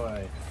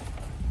boy.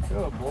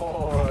 Good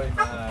boy,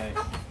 mate.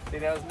 See,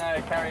 there was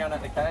no carry on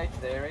at the cage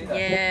there either.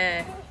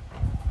 Yeah.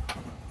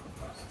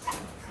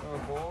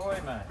 Good boy,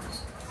 mate.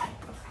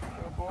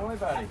 Good boy,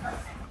 buddy.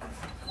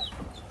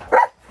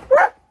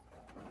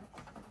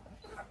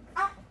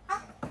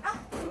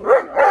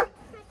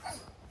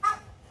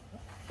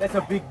 That's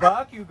a big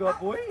bark you got,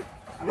 boy.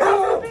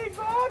 That's a big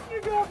bark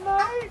you got,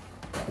 mate.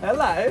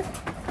 Hello.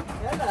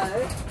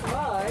 Hello.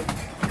 Hi.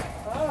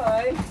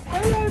 Hi.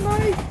 Hello,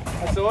 mate.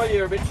 I saw you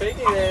were a bit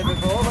cheeky there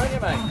before, weren't you,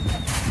 mate?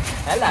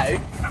 Hello.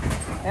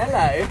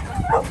 Hello.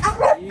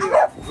 You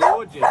are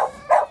gorgeous.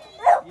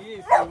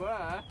 Yes, you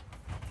are.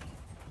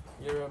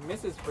 You're a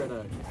Mrs.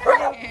 Fredo.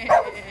 Hello.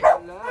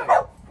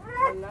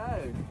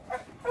 Hello.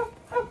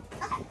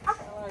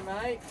 Hello,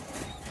 mate.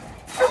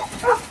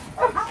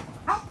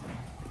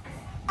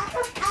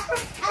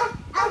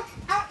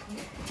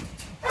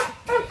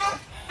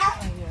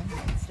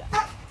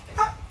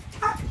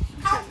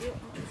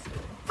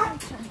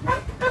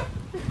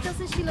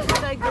 Doesn't she look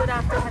so good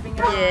after having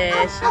a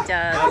Yeah, she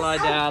does. Hello,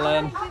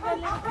 darling.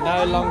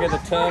 No longer the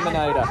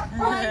Terminator.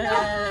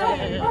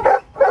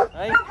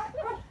 Hey?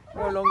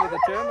 No longer the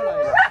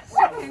Terminator. She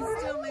can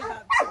still live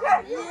up to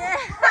that. Yeah.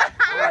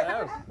 Hello.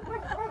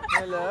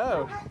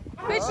 Hello.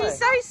 But she's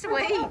so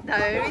sweet,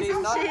 though, She's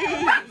isn't not, she?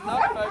 she's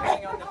not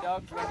focusing on the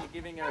dogs when you're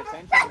giving her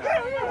attention, though,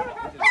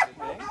 which is a good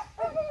thing.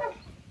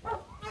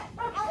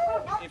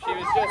 If she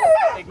was just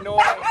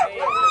ignoring me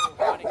and just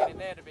trying to get in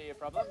there to be a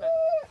problem, but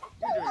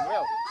you're doing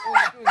well.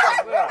 You're doing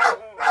so well.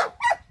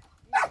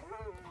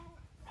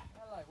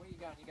 Hello, where are you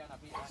going? You're going up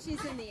here, aren't you?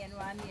 She's in the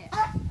N1, yeah.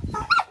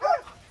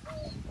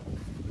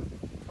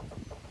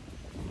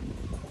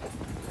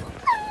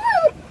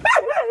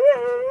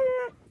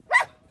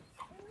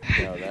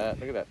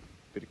 Look at that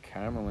bit of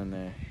caramel in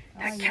there.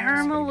 That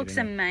caramel looks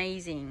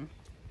amazing.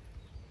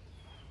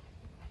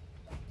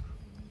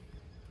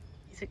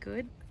 Is it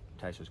good?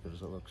 Tastes as good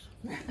as it looks.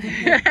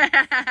 You've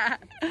got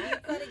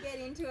to get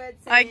into it.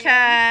 Sam.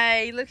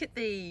 Okay, look at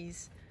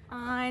these.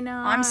 I know.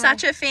 I'm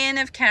such a fan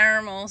of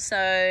caramel, so...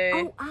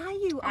 Oh, are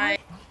you?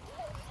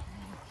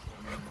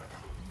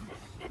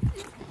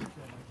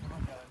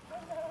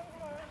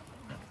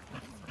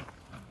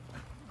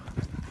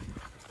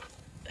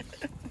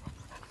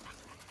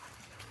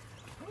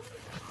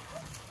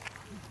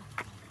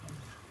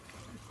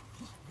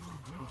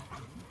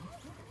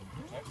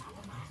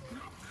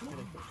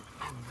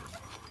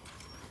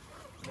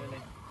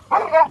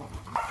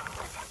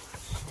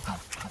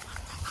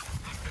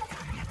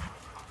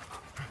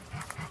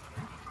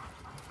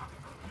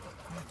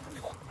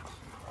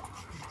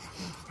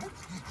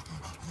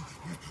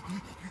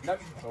 Nope.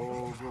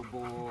 Oh, good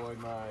boy,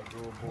 mate.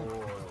 Good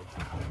boy.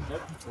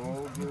 Nope.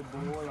 Oh, good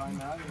boy. I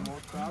know. You're more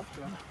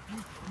faster.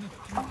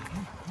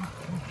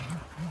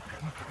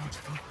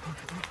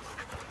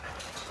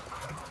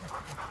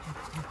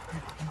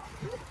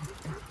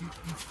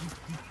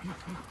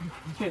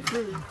 Get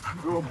through.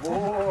 Good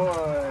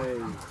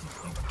boy.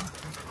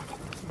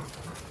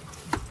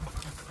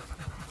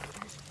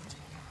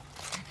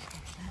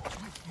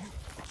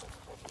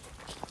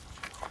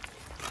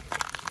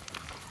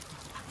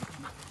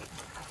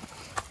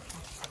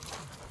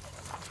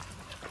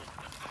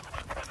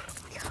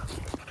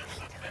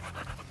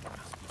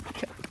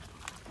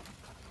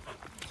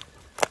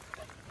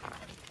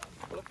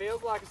 Well, it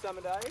feels like a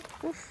summer day.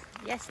 Oof.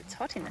 Yes, it's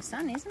hot in the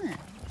sun, isn't it?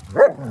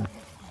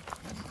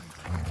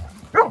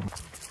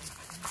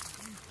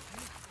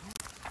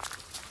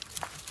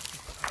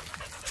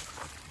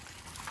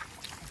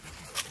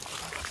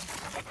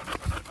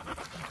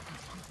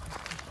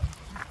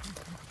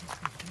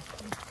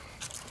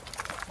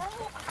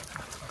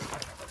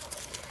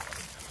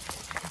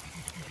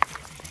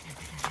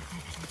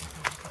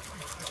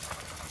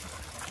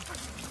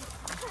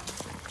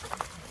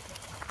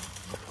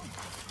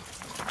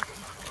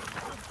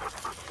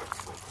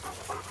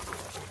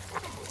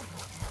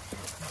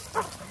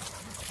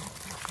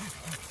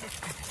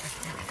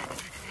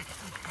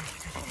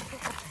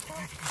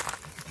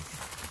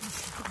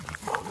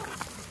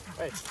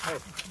 Hey,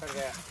 cut it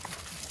out.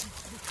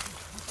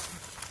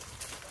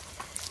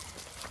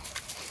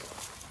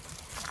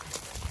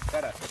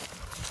 Better.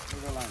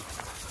 Leave it alone.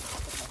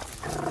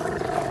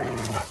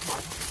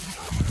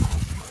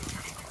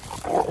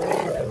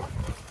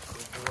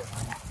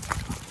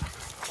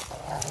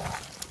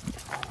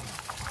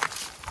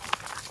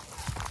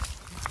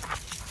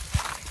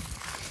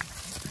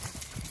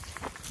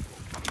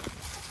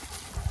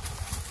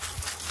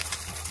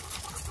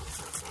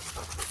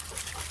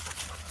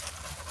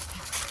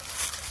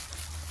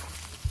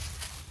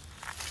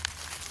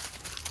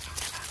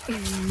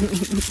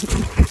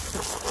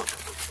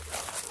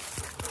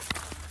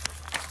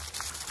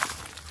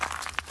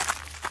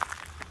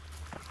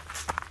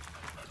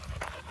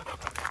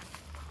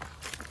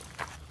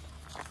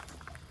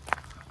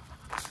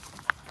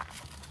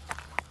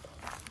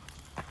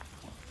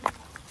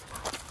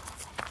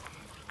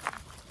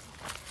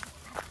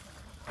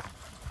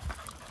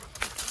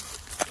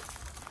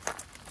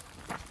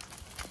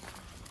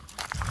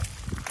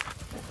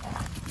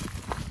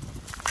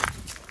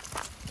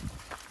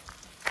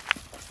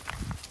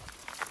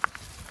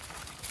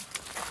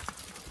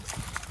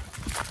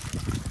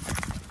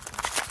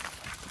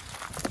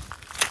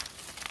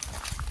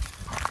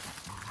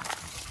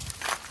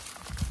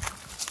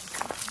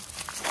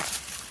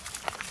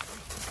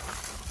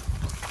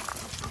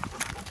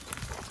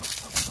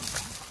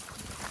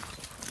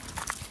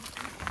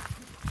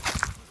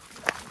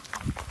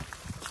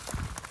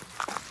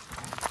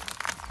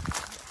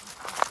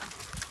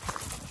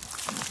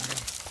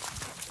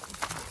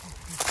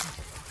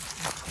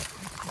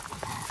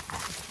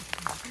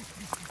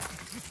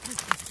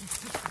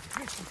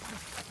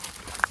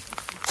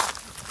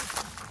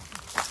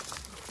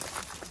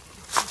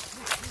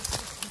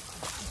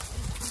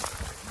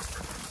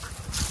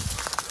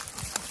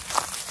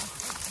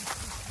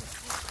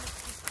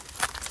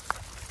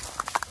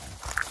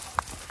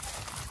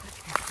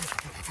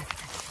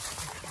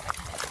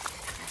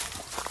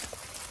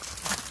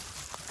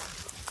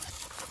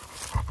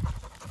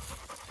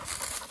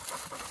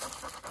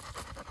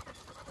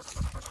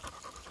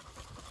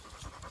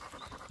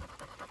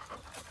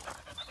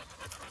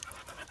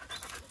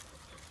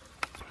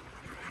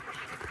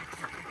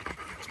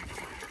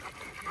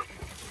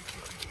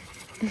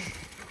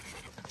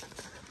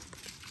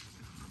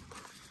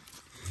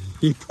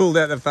 You pulled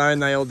out the phone,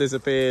 they all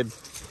disappeared.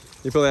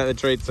 You pulled out the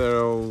treats,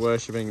 they're all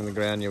worshipping the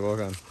ground you walk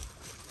on.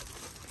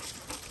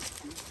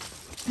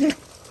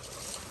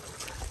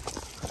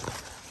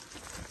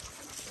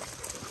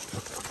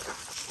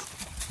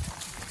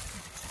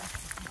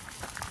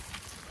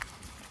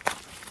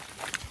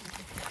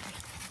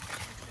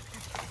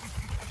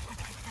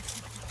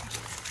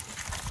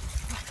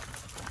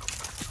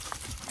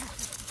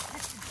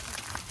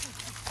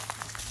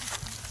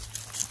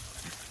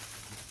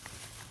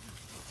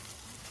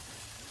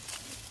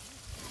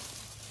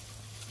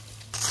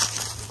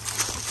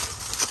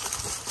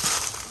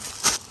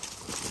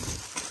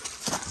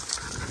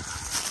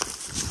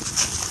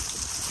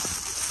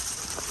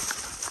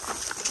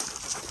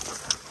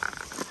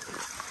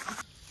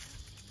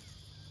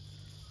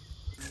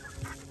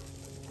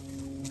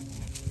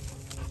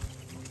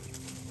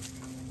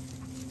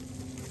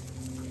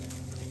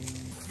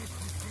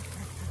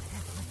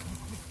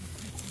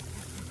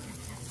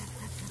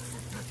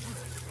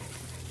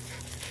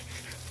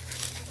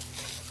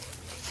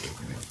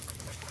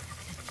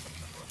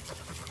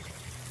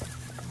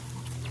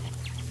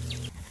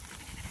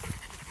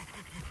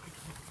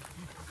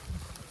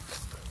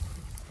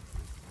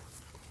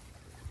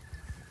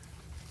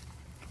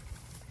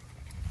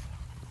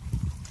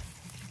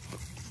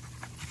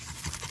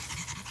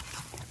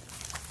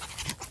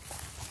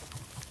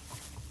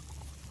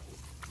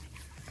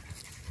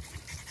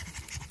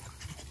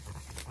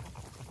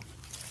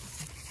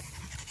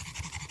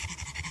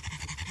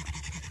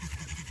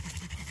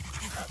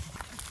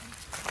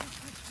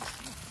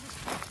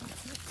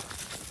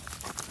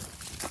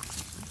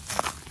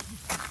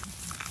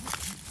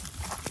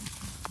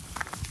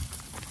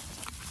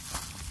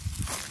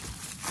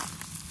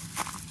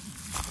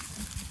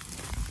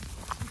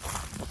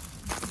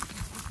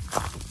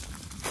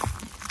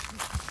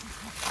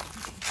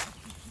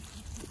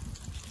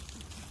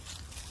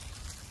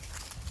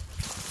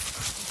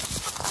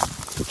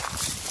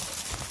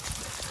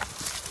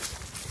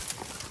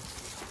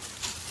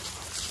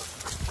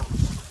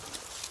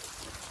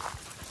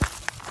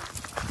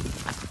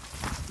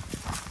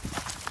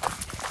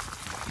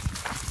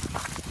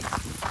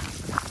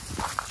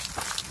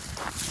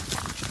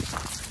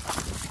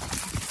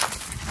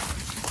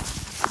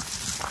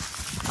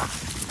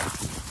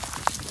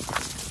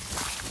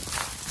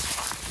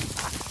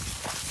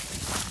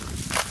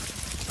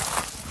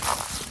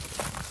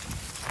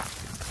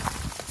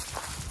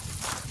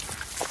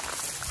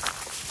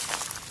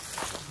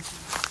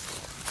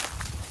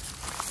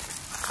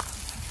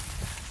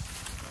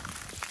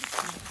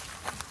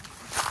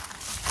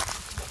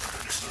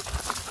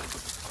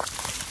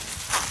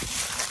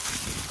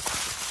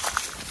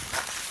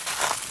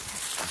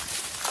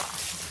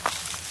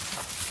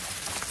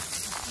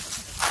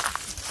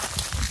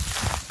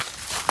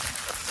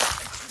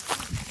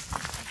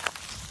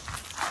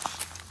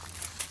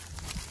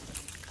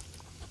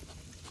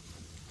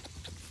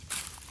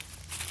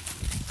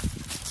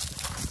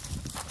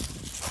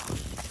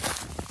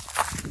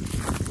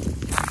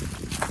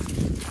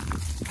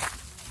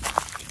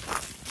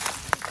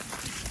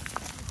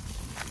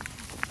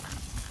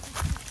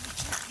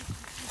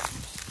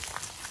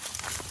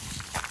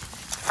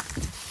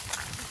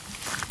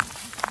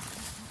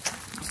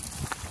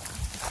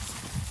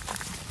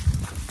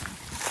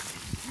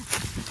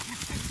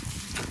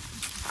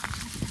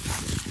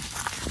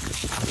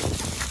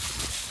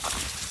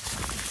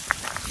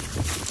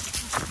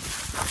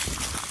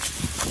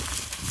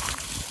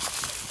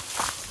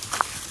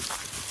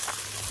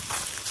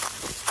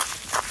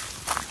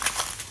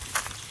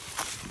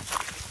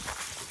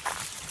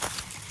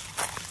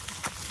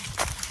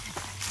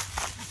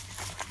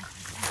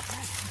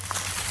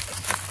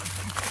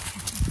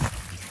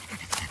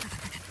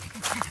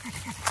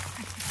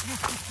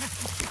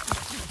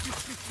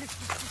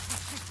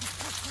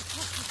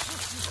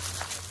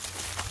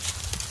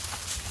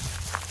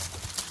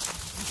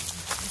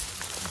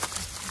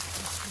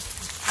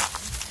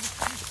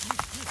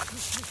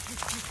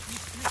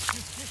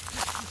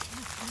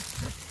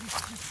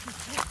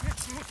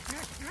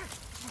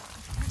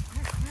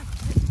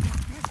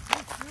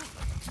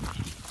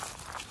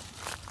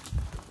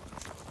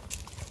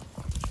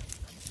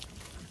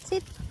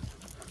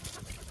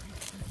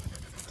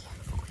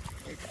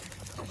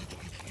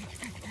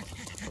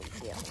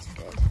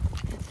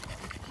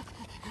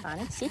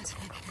 Barney, sit.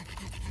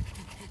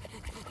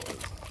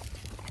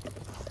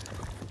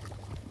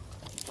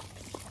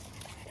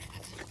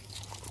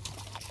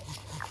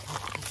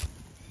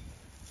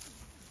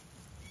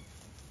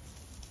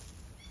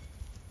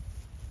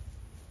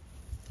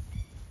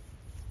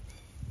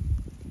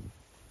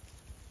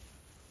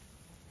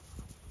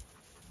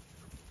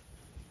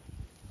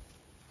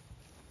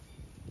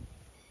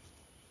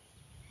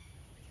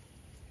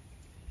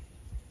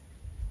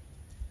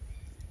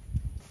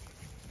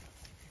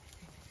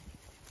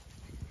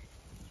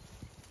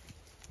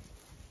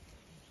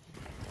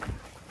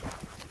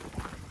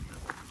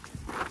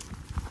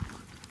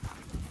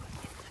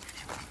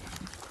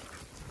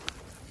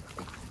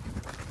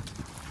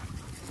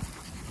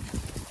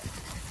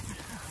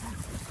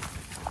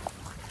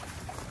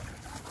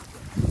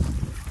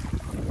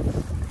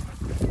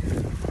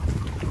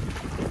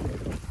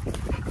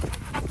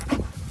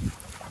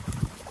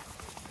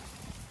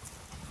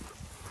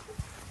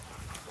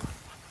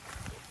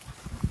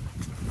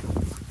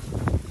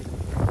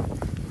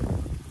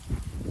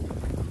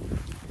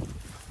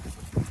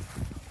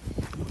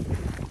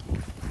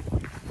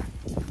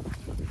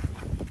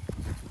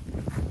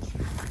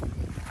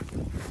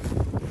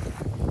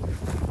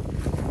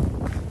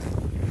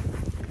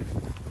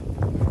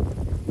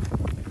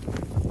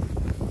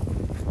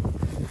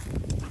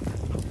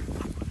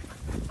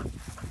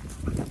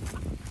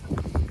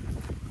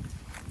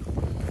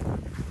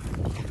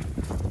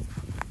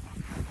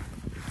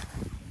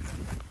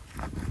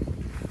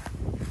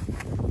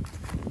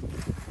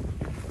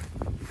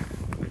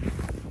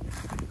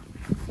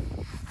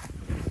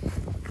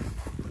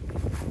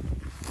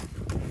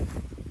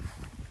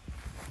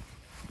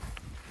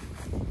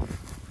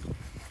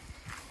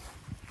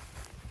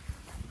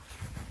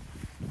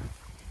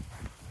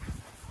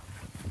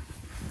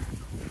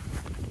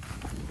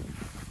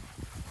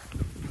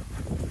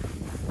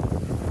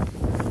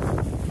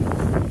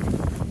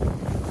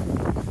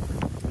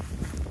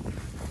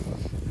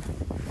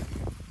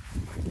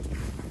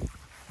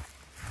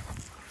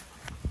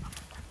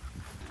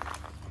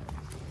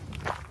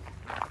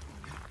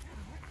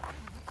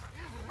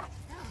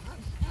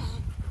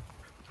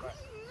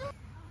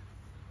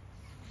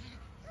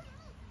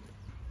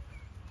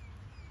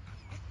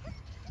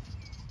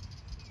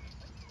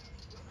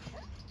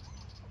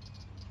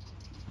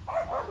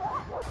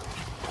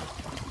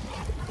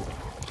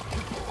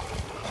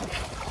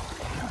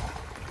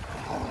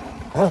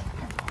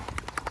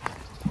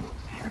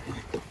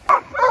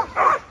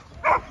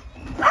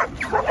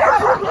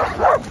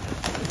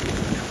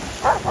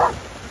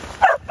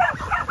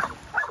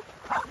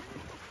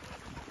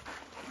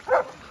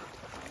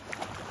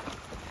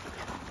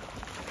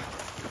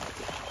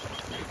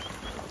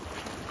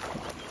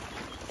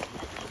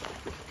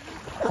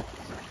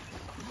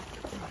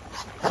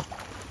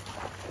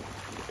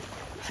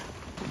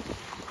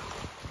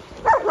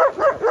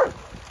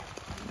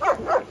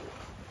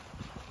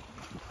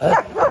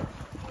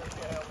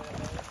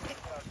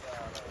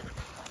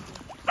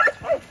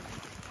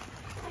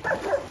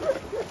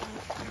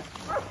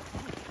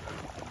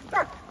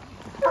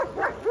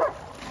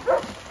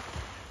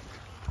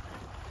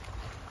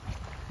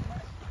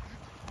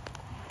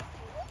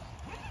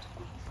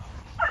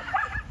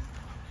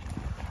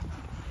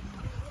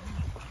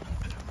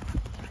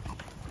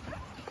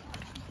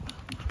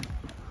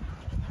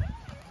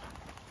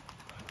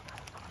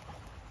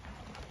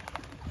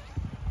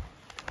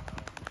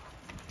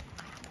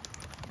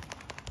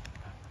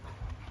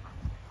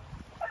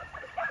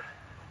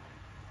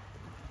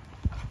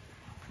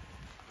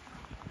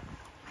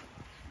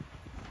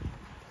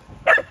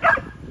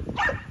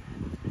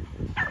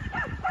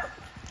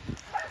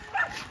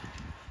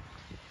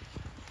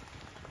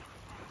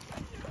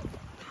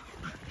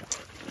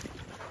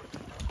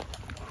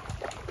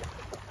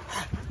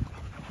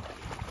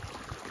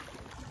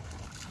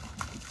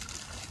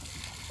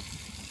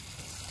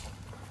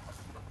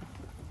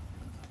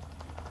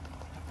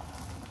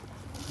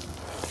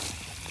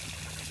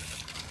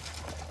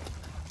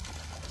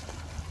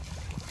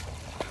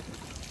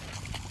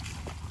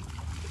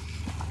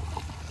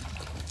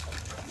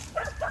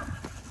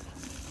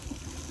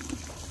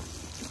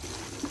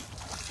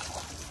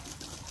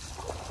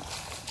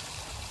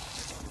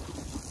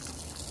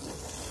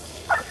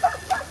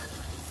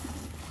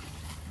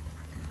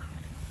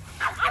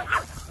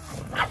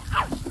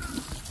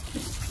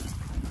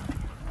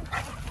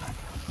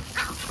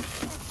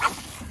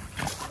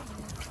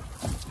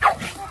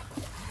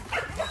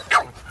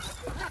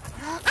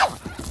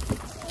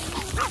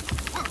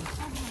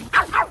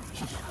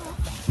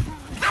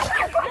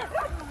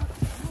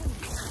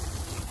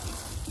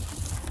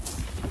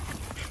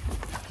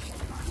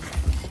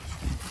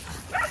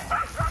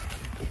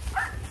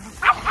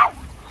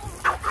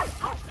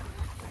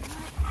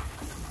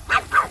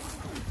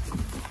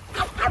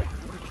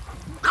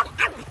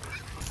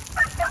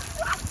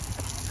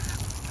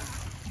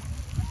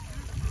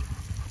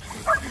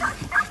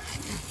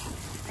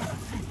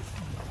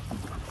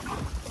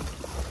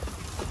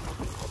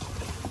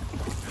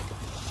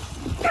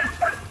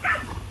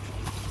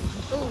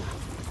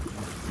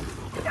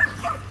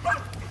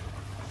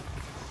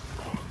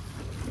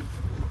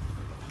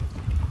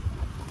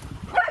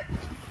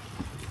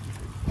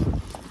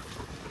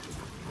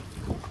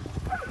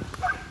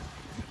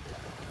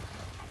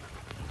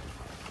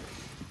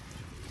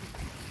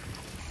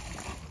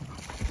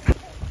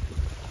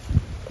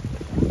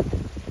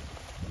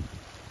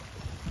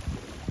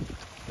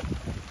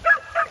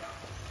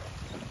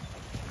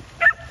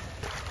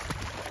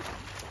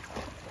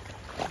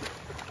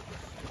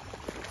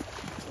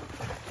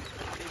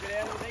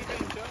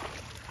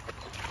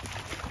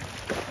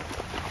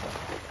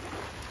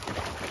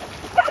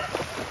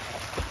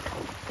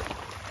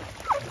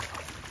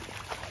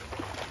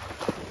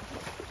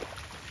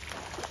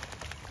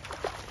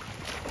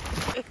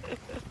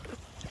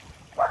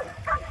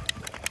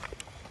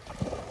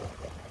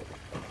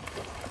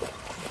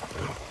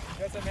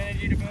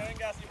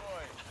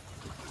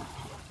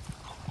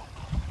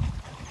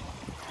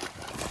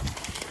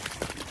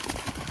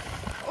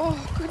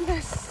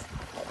 goodness.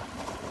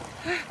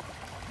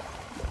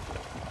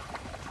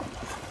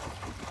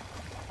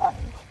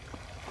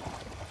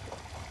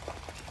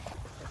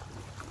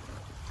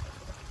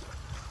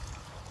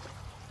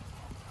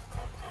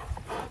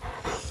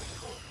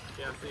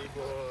 Chelsea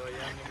boy, you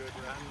having a good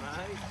run,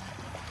 mate?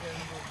 You having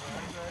a good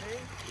run, buddy?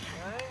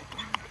 Mate?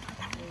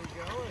 Where you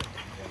going?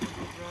 You having a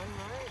good run,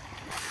 mate?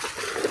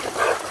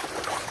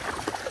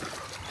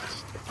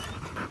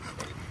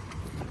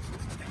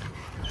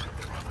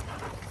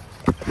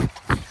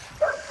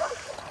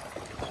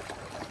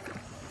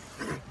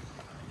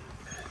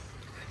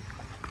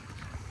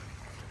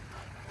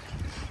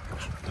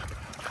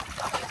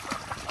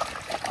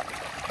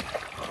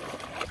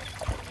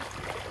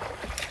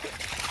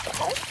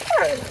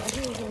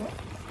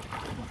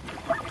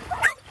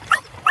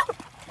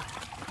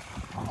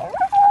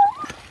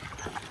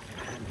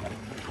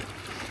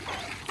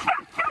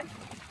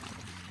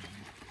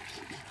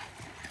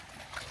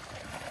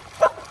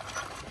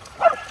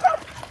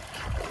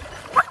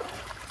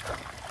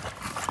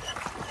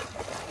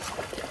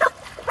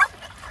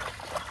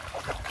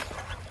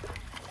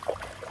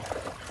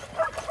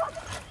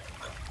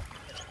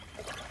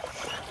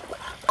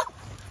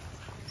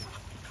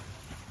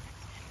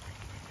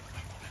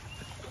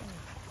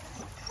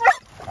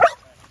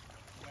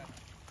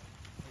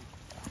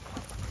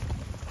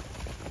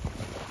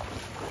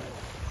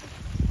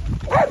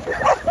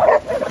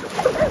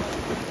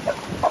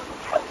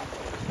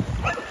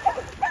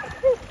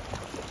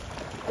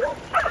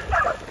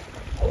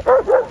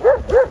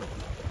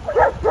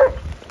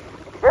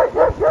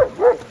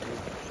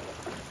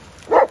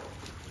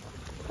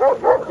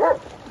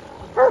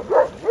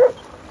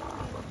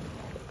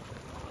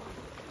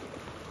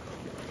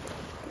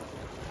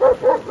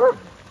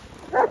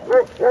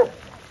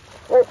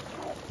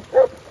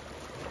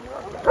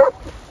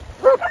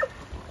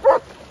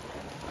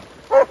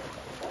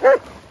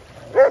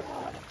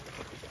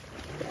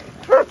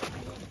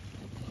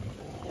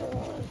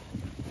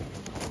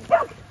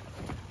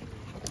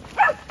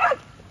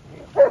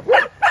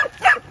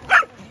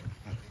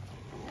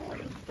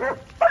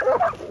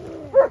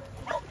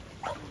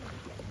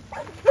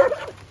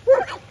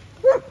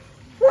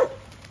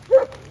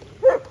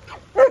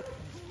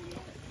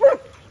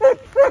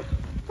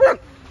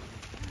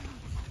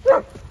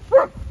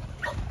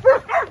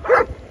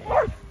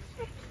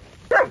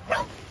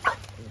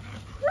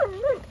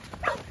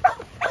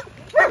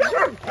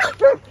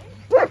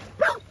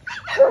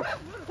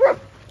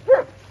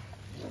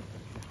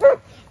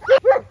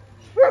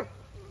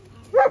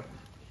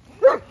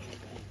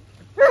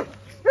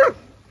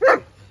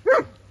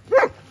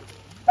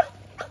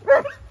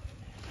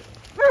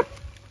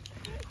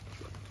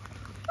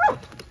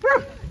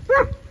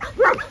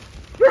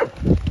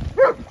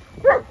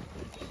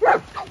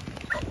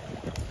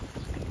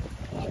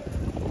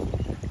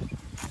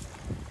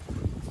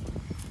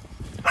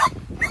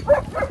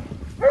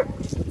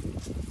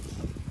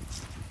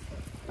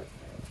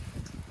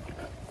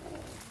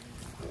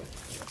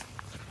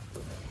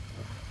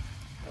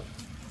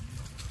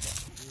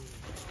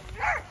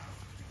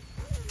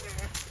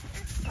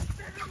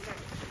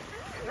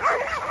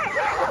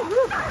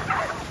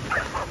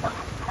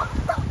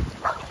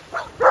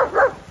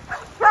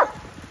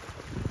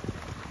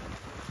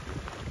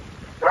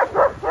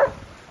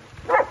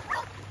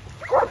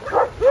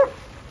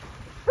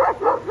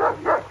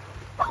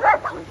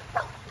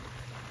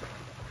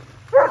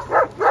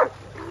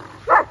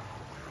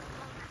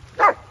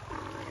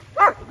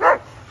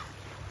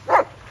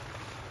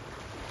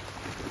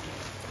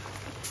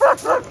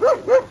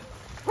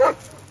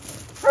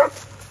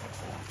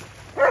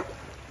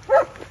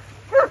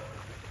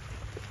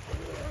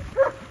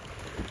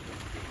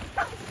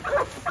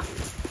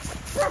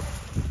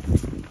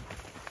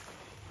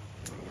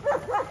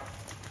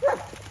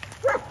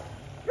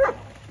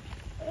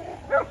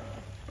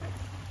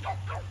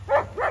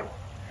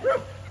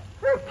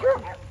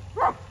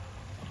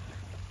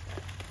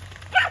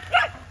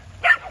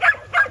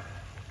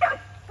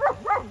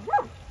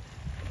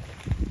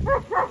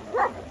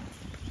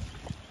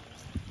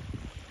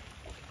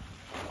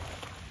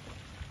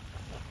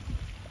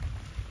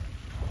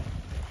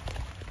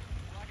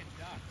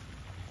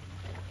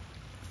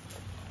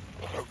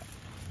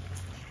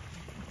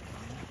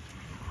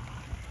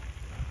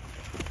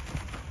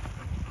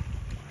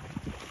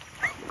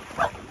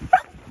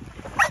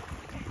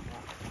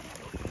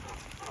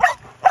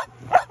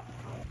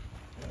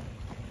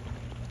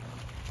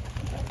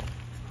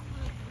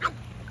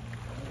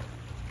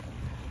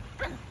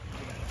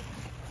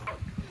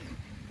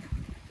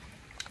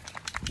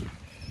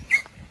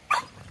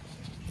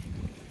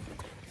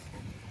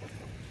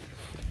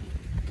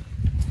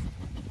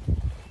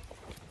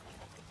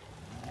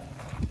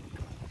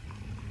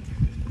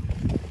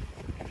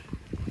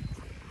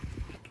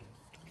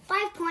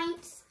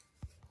 Points.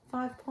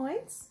 5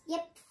 points?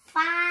 Yep,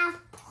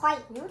 5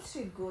 points. You're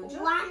too good.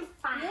 You're 1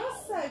 5. You're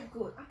so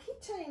good. I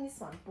keep telling this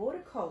one, Border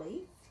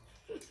Collie.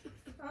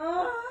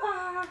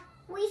 Ah,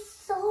 we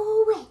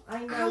saw it.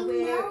 I know.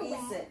 Where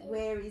is it?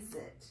 Where is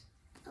it?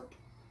 Okay,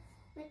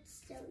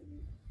 let's show you.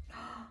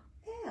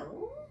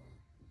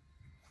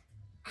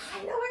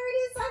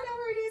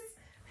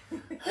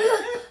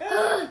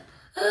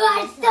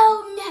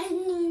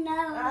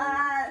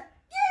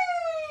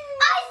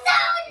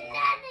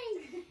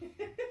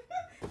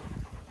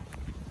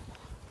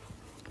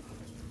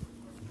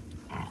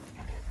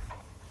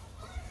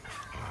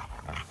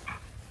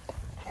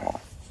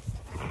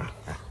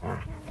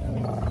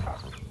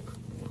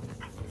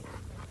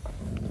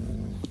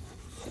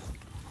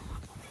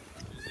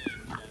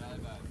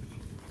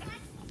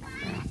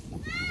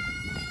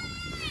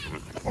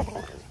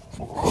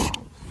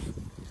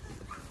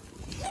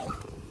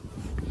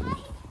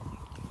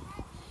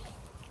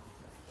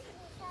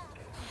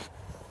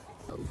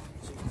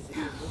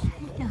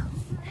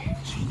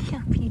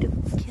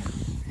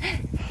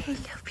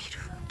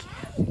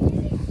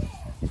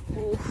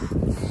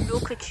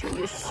 at you.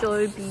 You're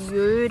so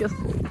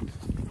beautiful.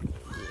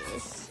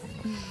 Yes.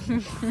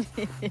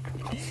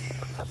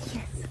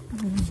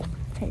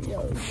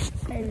 Hello.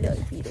 Hello,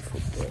 beautiful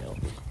girl.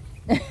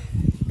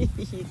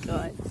 You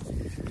guys.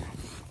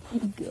 You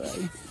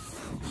guys.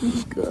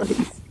 You guys.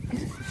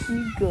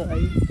 You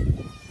guys.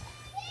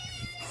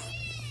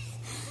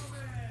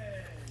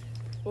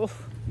 Oh,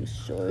 you're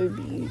so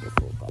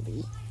beautiful,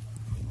 Bobby.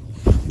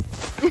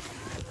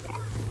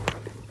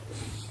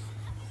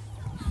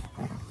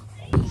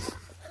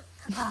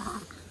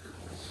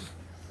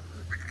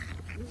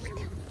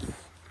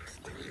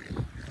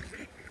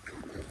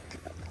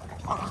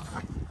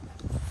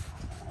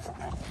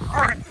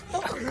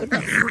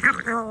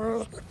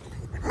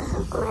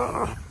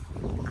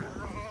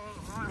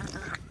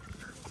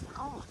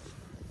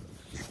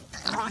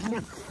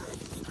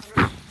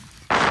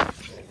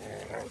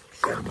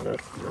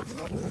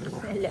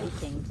 Hello,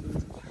 Tanky.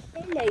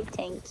 Hello,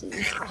 Tanky.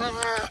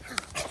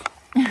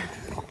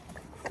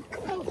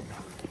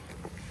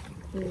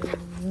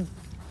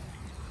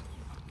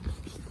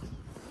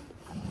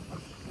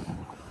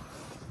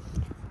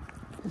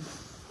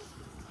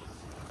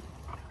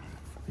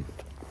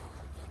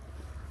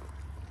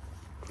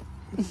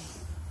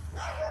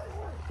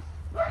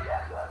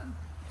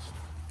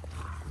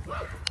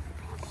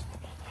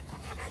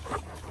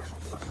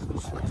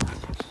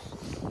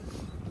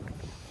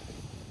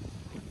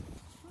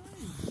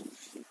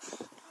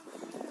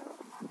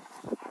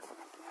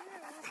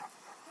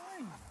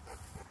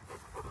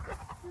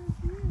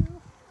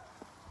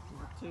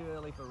 Too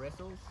early for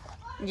wrestles?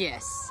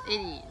 Yes, it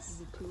is.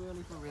 Is it too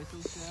early for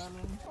wrestles,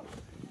 darling?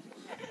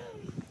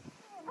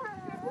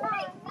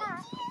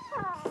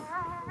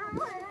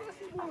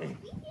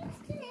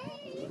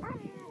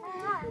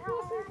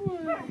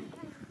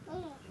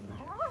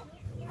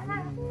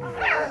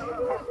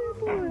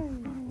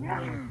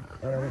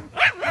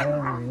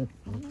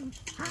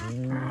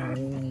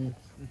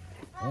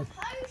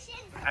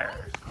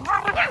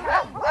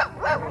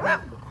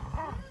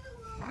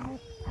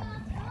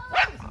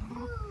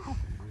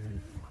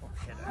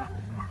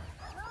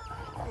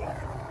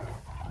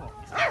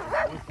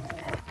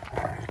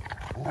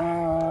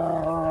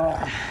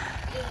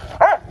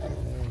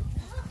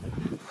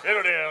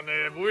 Settle down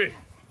there, boy.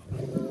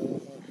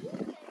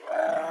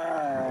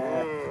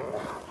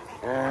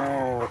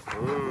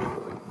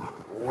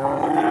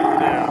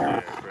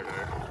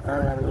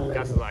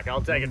 Gus is like,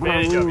 I'll take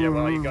advantage of you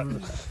while you got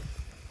this.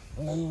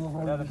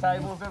 Now the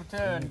tables have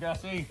turned,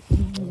 Gussie.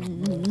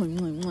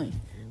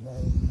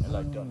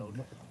 Hello, Donald.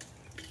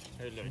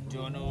 Hello,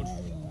 Donald.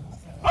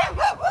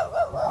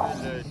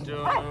 Hello,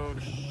 Donald.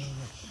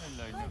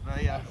 Hello,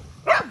 Nevaeh.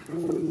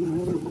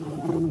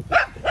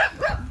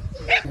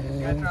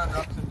 Go try and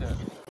rock some dirt.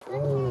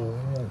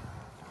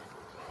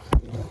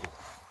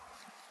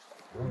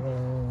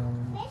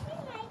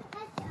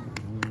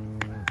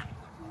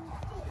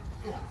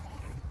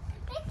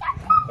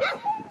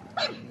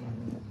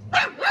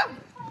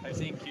 I've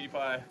seen Cutie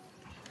Pie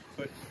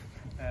put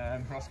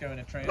Roscoe in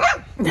a trance.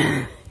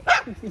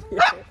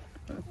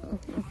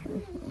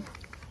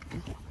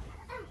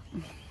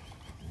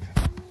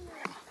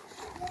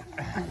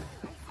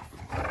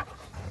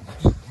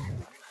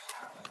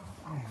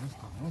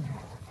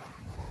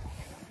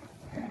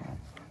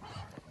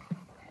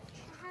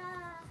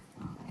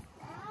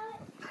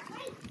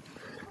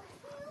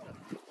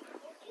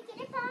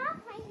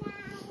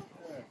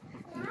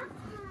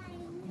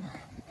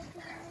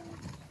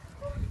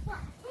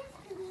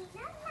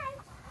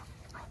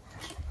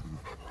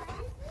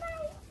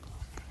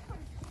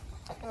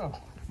 Oh.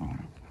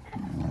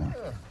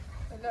 Oh.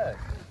 Hello.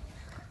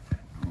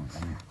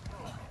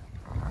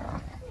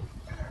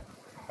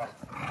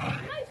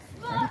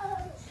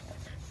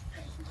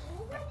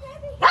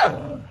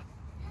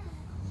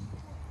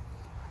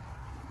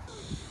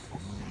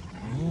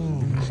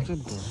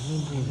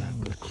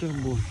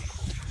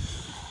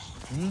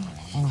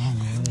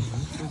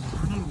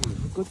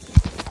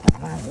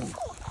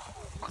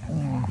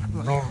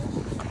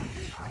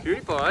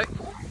 Cutie Pie,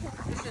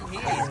 listen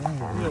here,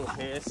 little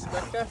hair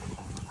smacker.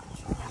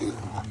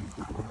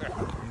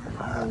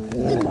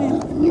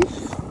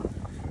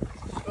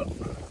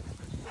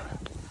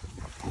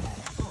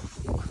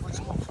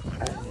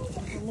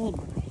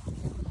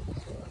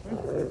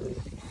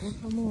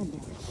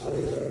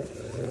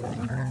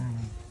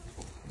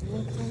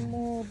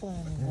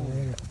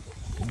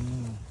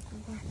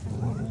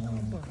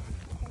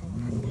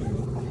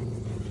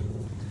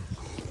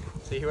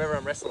 See, whoever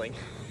I'm wrestling,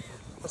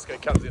 Roscoe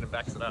comes in and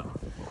backs it up.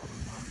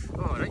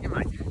 Oh, don't you,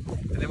 mate?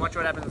 And then watch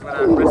what happens when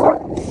I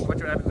wrestle. Watch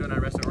what happens when I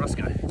wrestle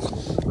Roscoe.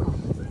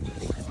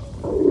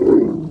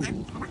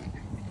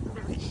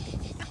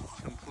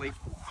 Complete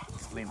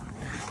slim.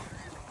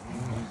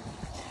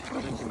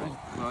 Thank you, mate.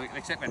 Well,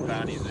 except when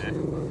Barney's there.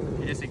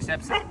 He just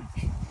accepts it.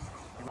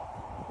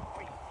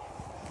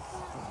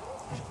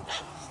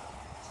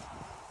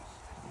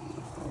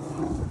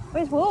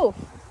 Where's Wolf?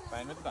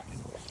 Playing with the bucket.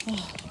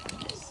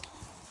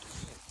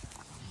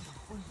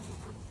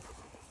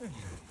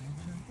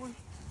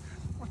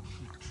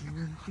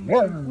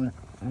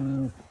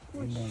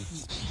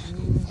 This.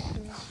 Anyway,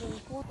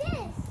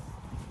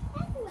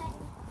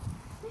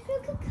 look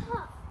at a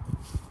cup.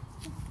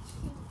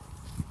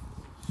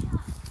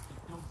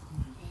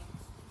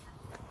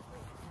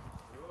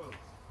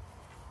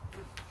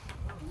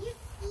 You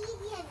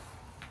idiot.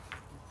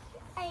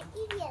 An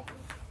idiot.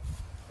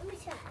 Let me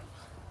try.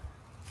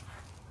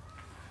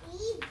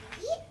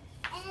 Idiot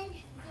and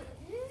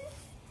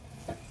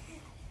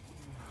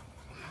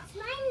that's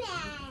my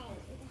name.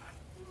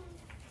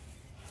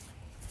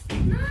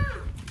 Mom.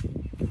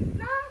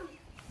 Mom.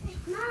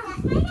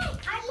 That's my name.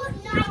 I got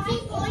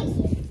 19 points.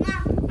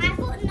 Mom, I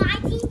got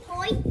 19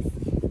 points.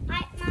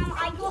 Mom, I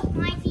got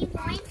 19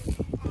 points.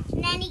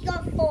 And then he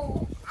got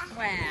 4.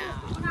 Wow.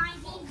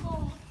 19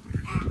 points.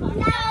 No,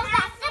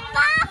 that's the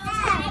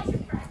basket.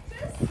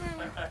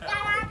 Dad,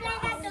 I play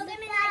that dog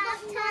and I got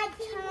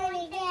 19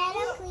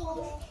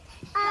 points.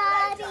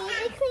 I'll be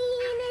the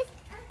cleanest.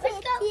 Let's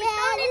go to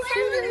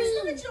trampoline.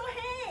 Look at your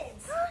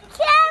hands.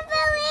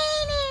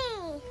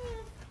 Trampolining.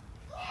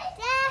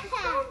 Dad.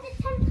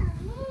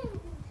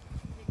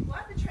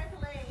 What? The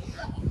trampoline?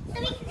 So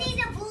we can see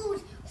the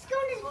balls. Let's go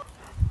to the...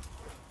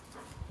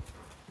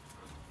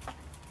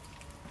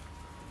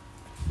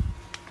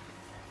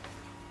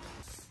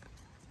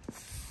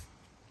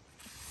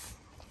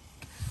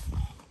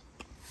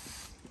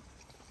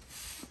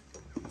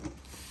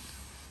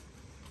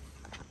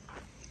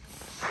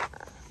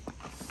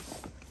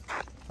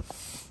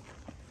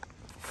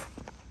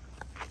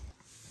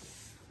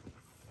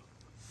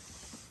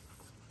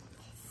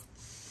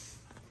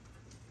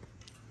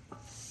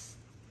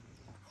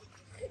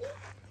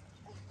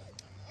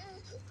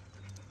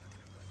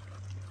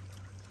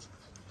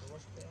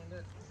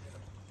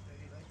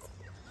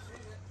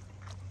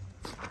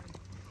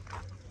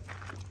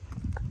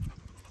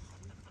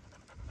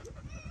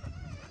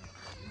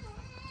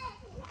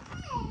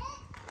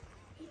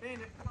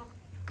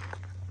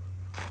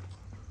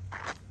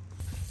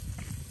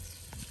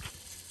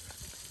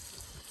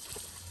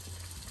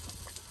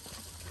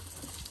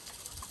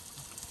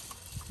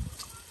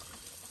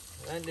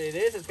 Don't do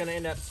this, it's going to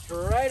end up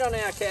straight on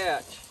our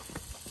couch.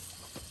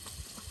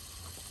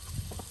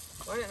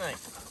 Won't it, mate?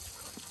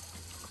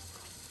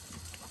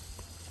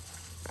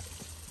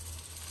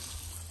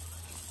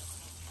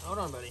 Hold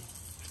on, buddy.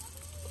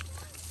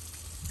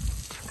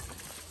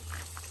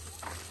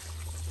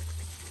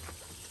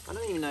 I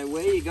don't even know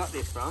where you got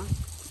this from.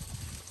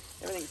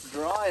 Everything's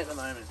dry at the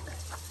moment.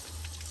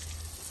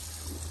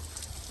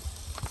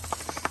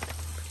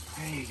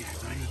 There you go,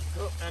 buddy.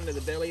 Oh, under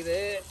the belly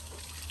there.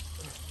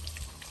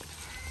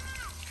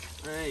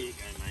 There you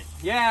go, mate.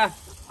 Yeah.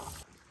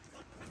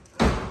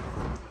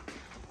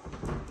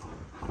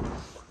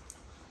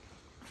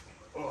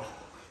 Oh.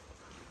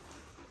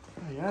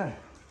 There you go.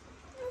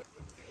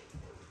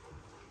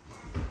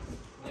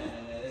 No,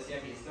 that's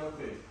yucky. It's dog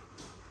food.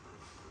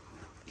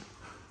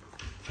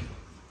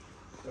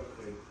 Dog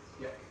food.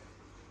 Yeah.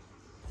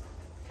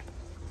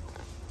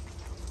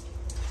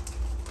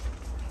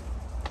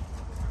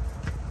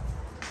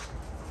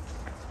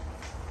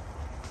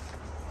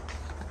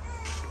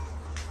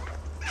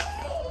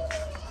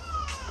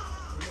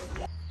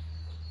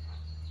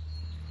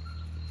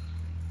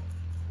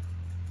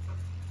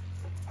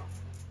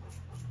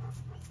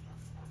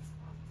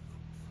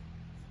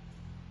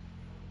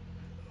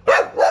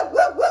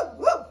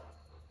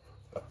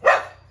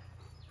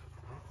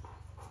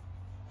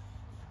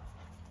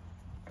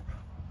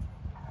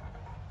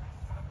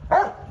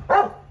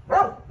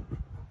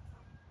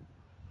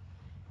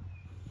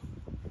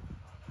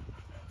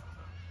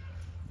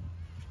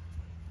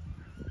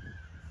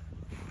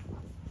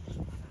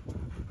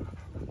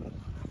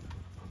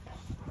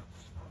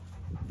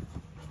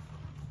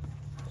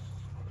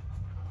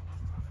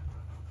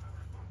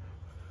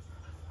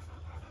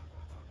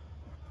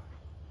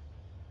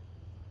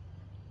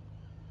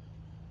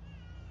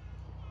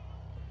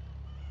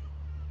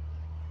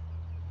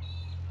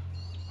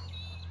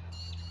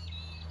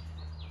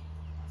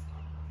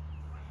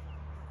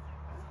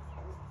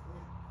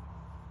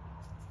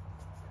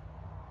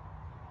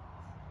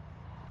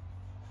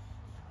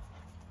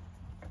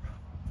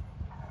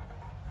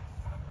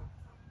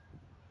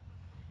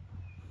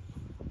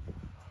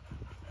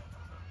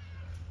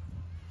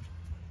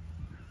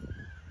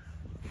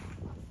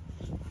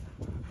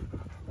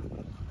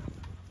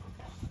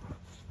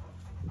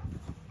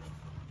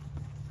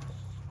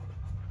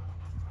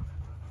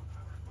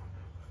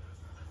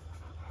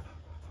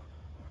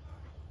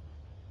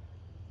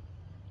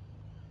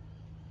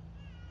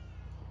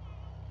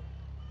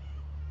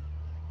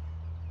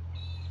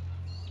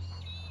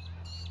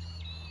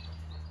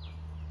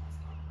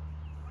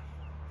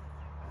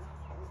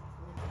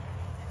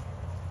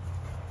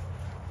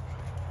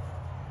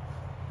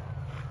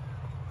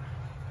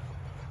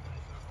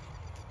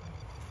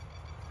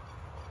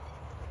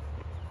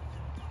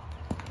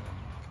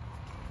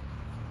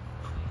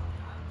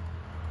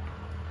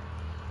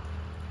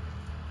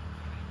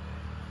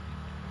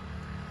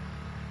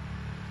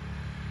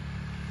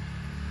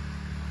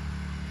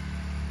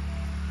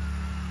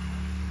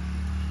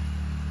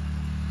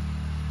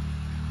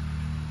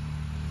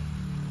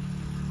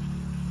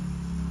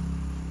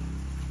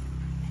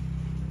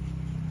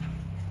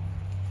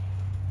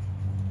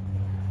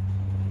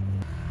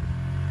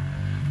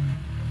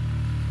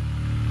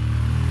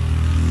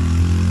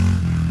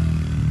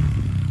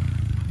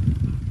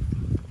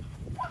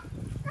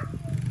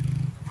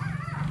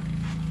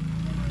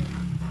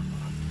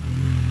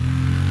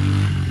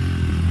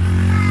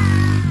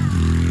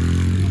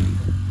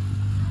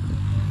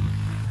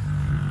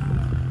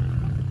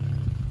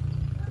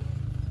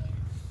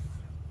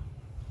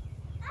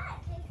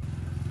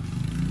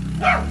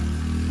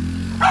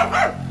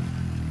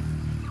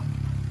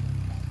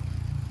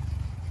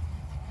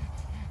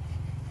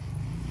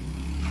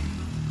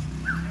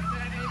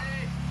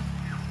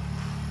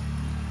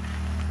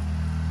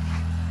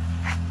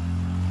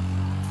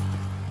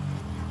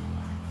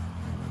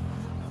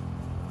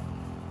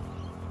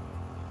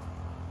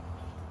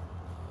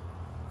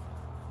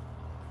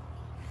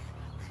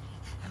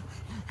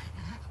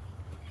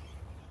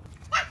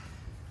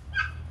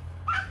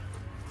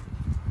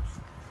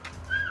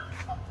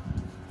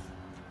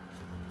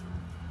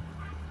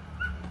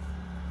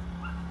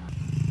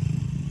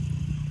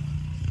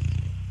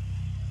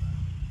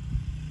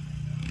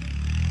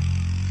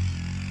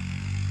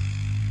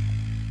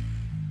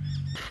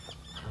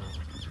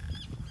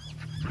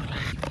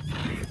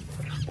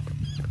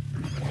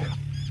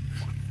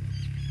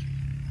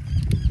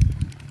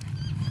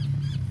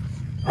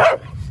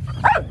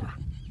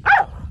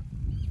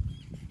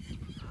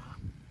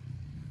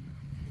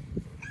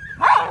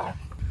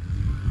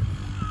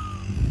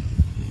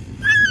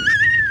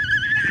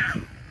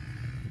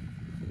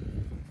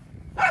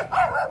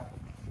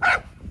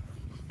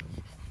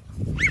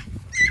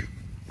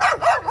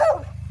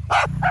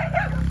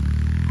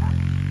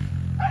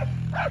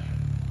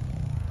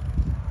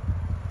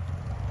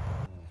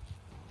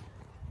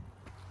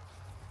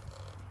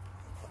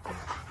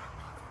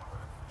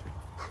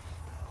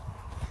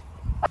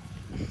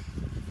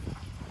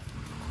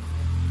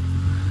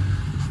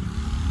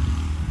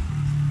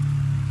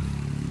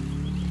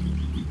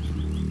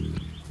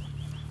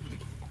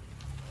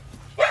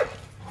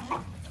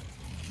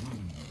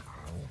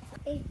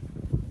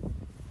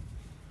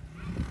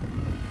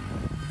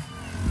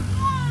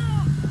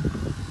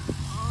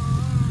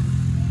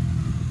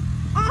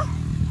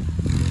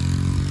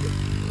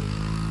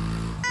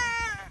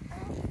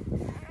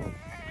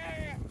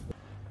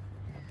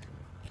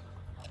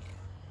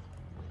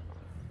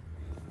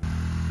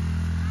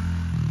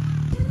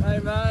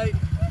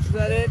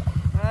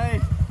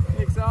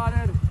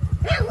 started.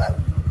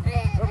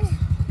 Oops.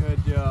 Good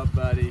job,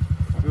 buddy.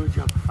 Good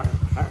job.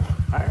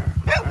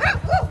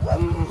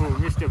 Ooh,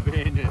 Mr.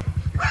 Bandit.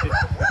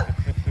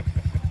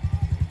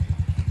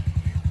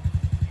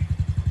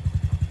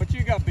 What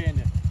you got,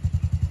 Bandit?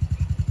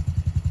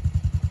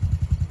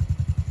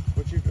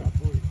 What you got,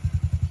 boy?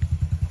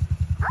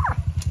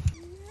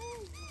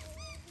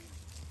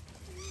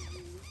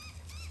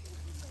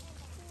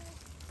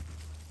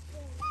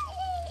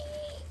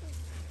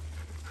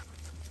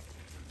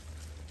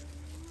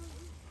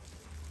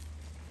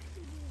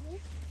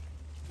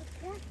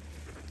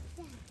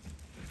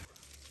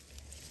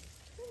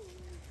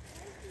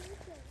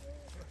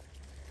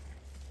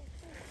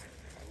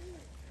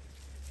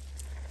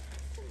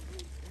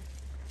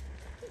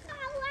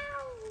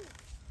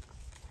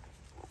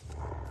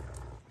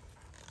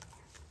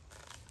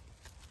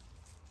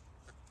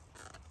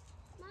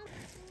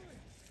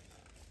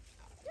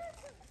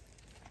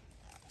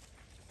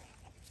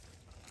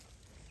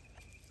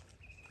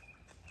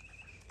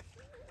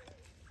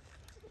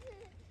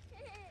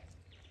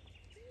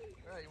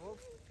 Hey,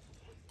 Wolf.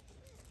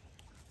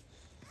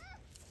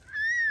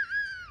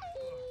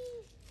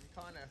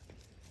 I'm kind of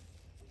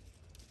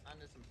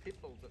under some pit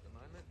bulls at the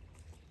moment.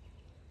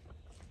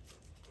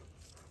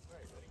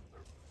 Right, buddy.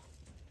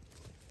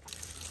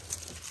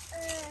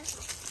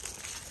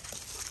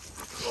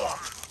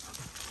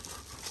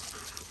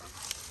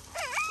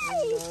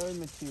 Hello,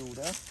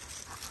 Matilda.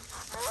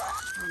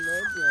 Hello,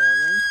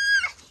 darling.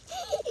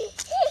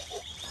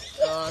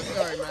 Oh,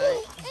 sorry,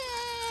 mate.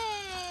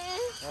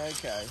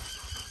 Okay.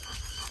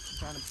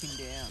 Trying to pin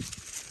down.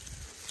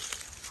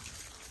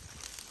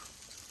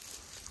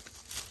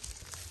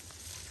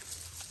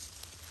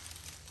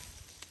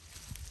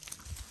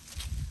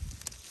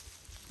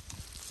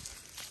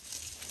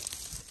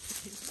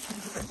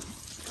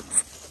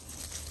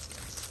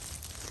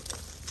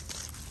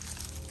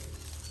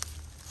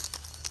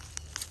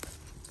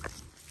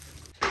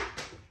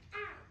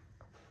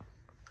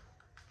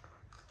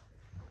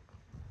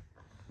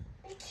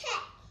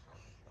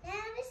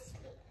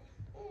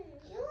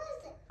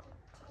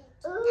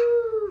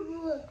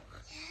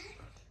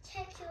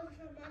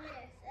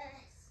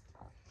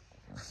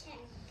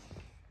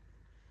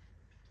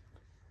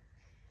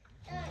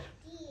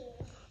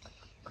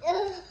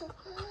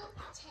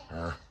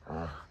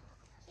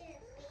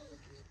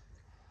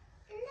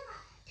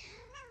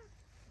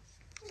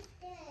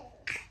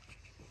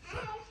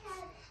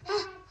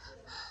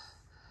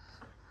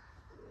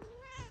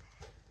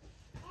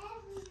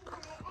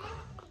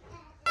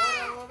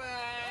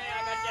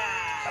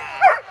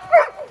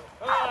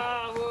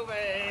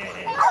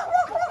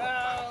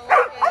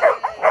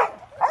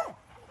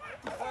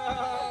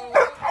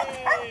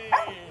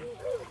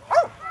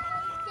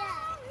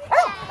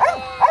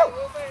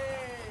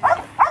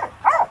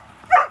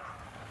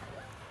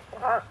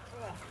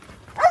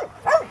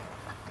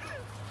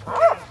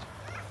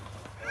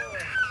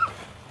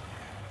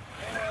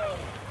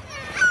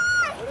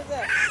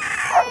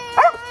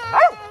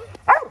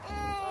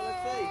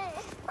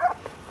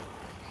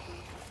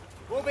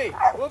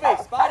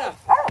 Wolfie, spider!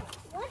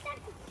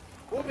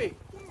 Wolfie,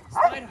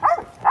 spider!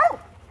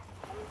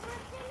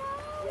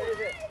 Where is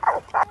it?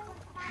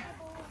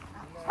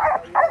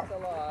 No, it's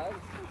alive.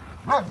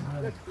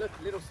 Look,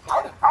 little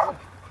spider. Look.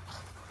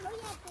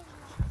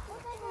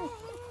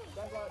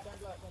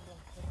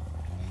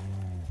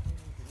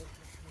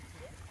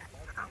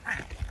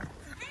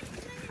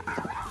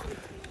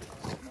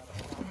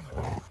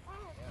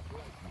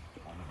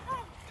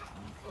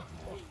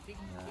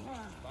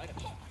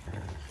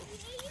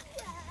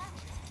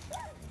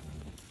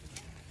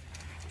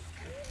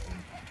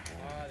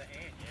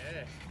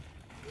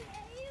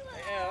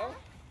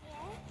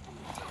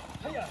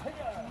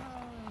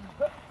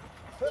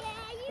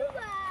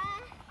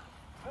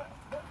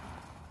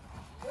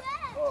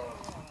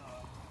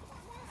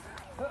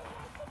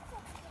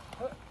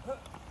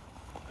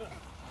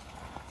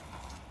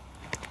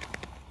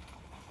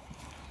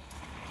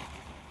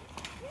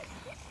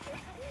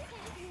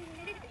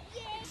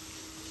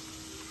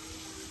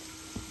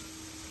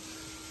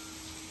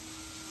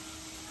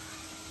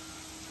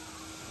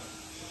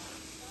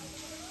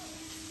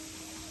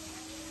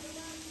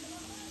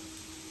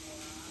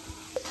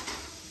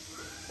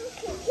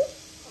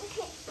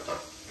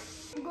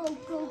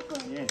 Don't blow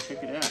it. Yeah,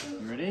 check it out. You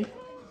ready?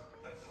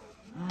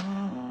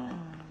 Oh,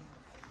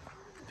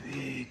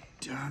 big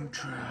dump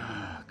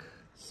truck.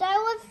 So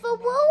it's for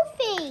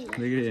Wolfie. Look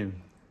at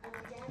him.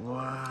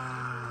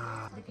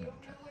 Wow.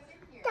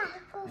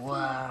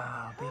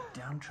 Wow, big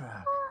dump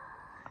truck.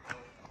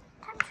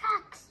 Dump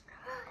trucks.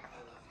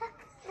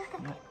 Look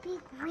at the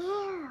big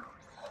wheels.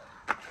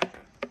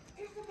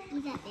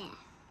 Leave that there.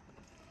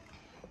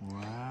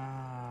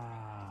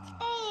 Wow.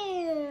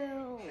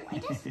 Ew. I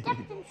just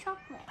stepped in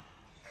chocolate.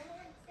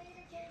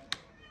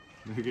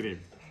 Look at him.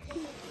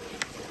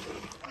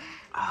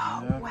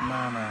 Oh, look, wow.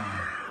 Mama.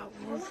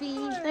 Wolfie,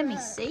 let me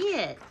see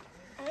it.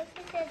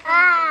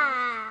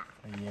 Ah.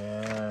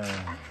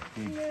 Yeah,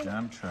 big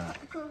dump truck.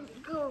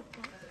 Go.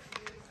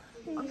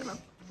 Look at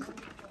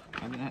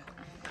that.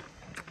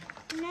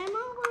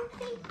 Mama,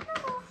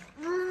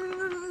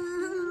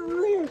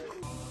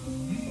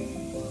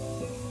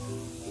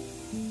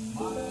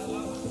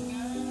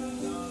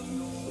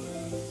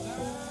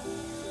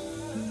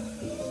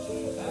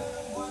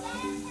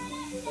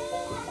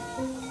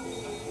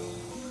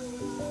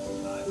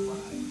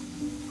 Bye-bye.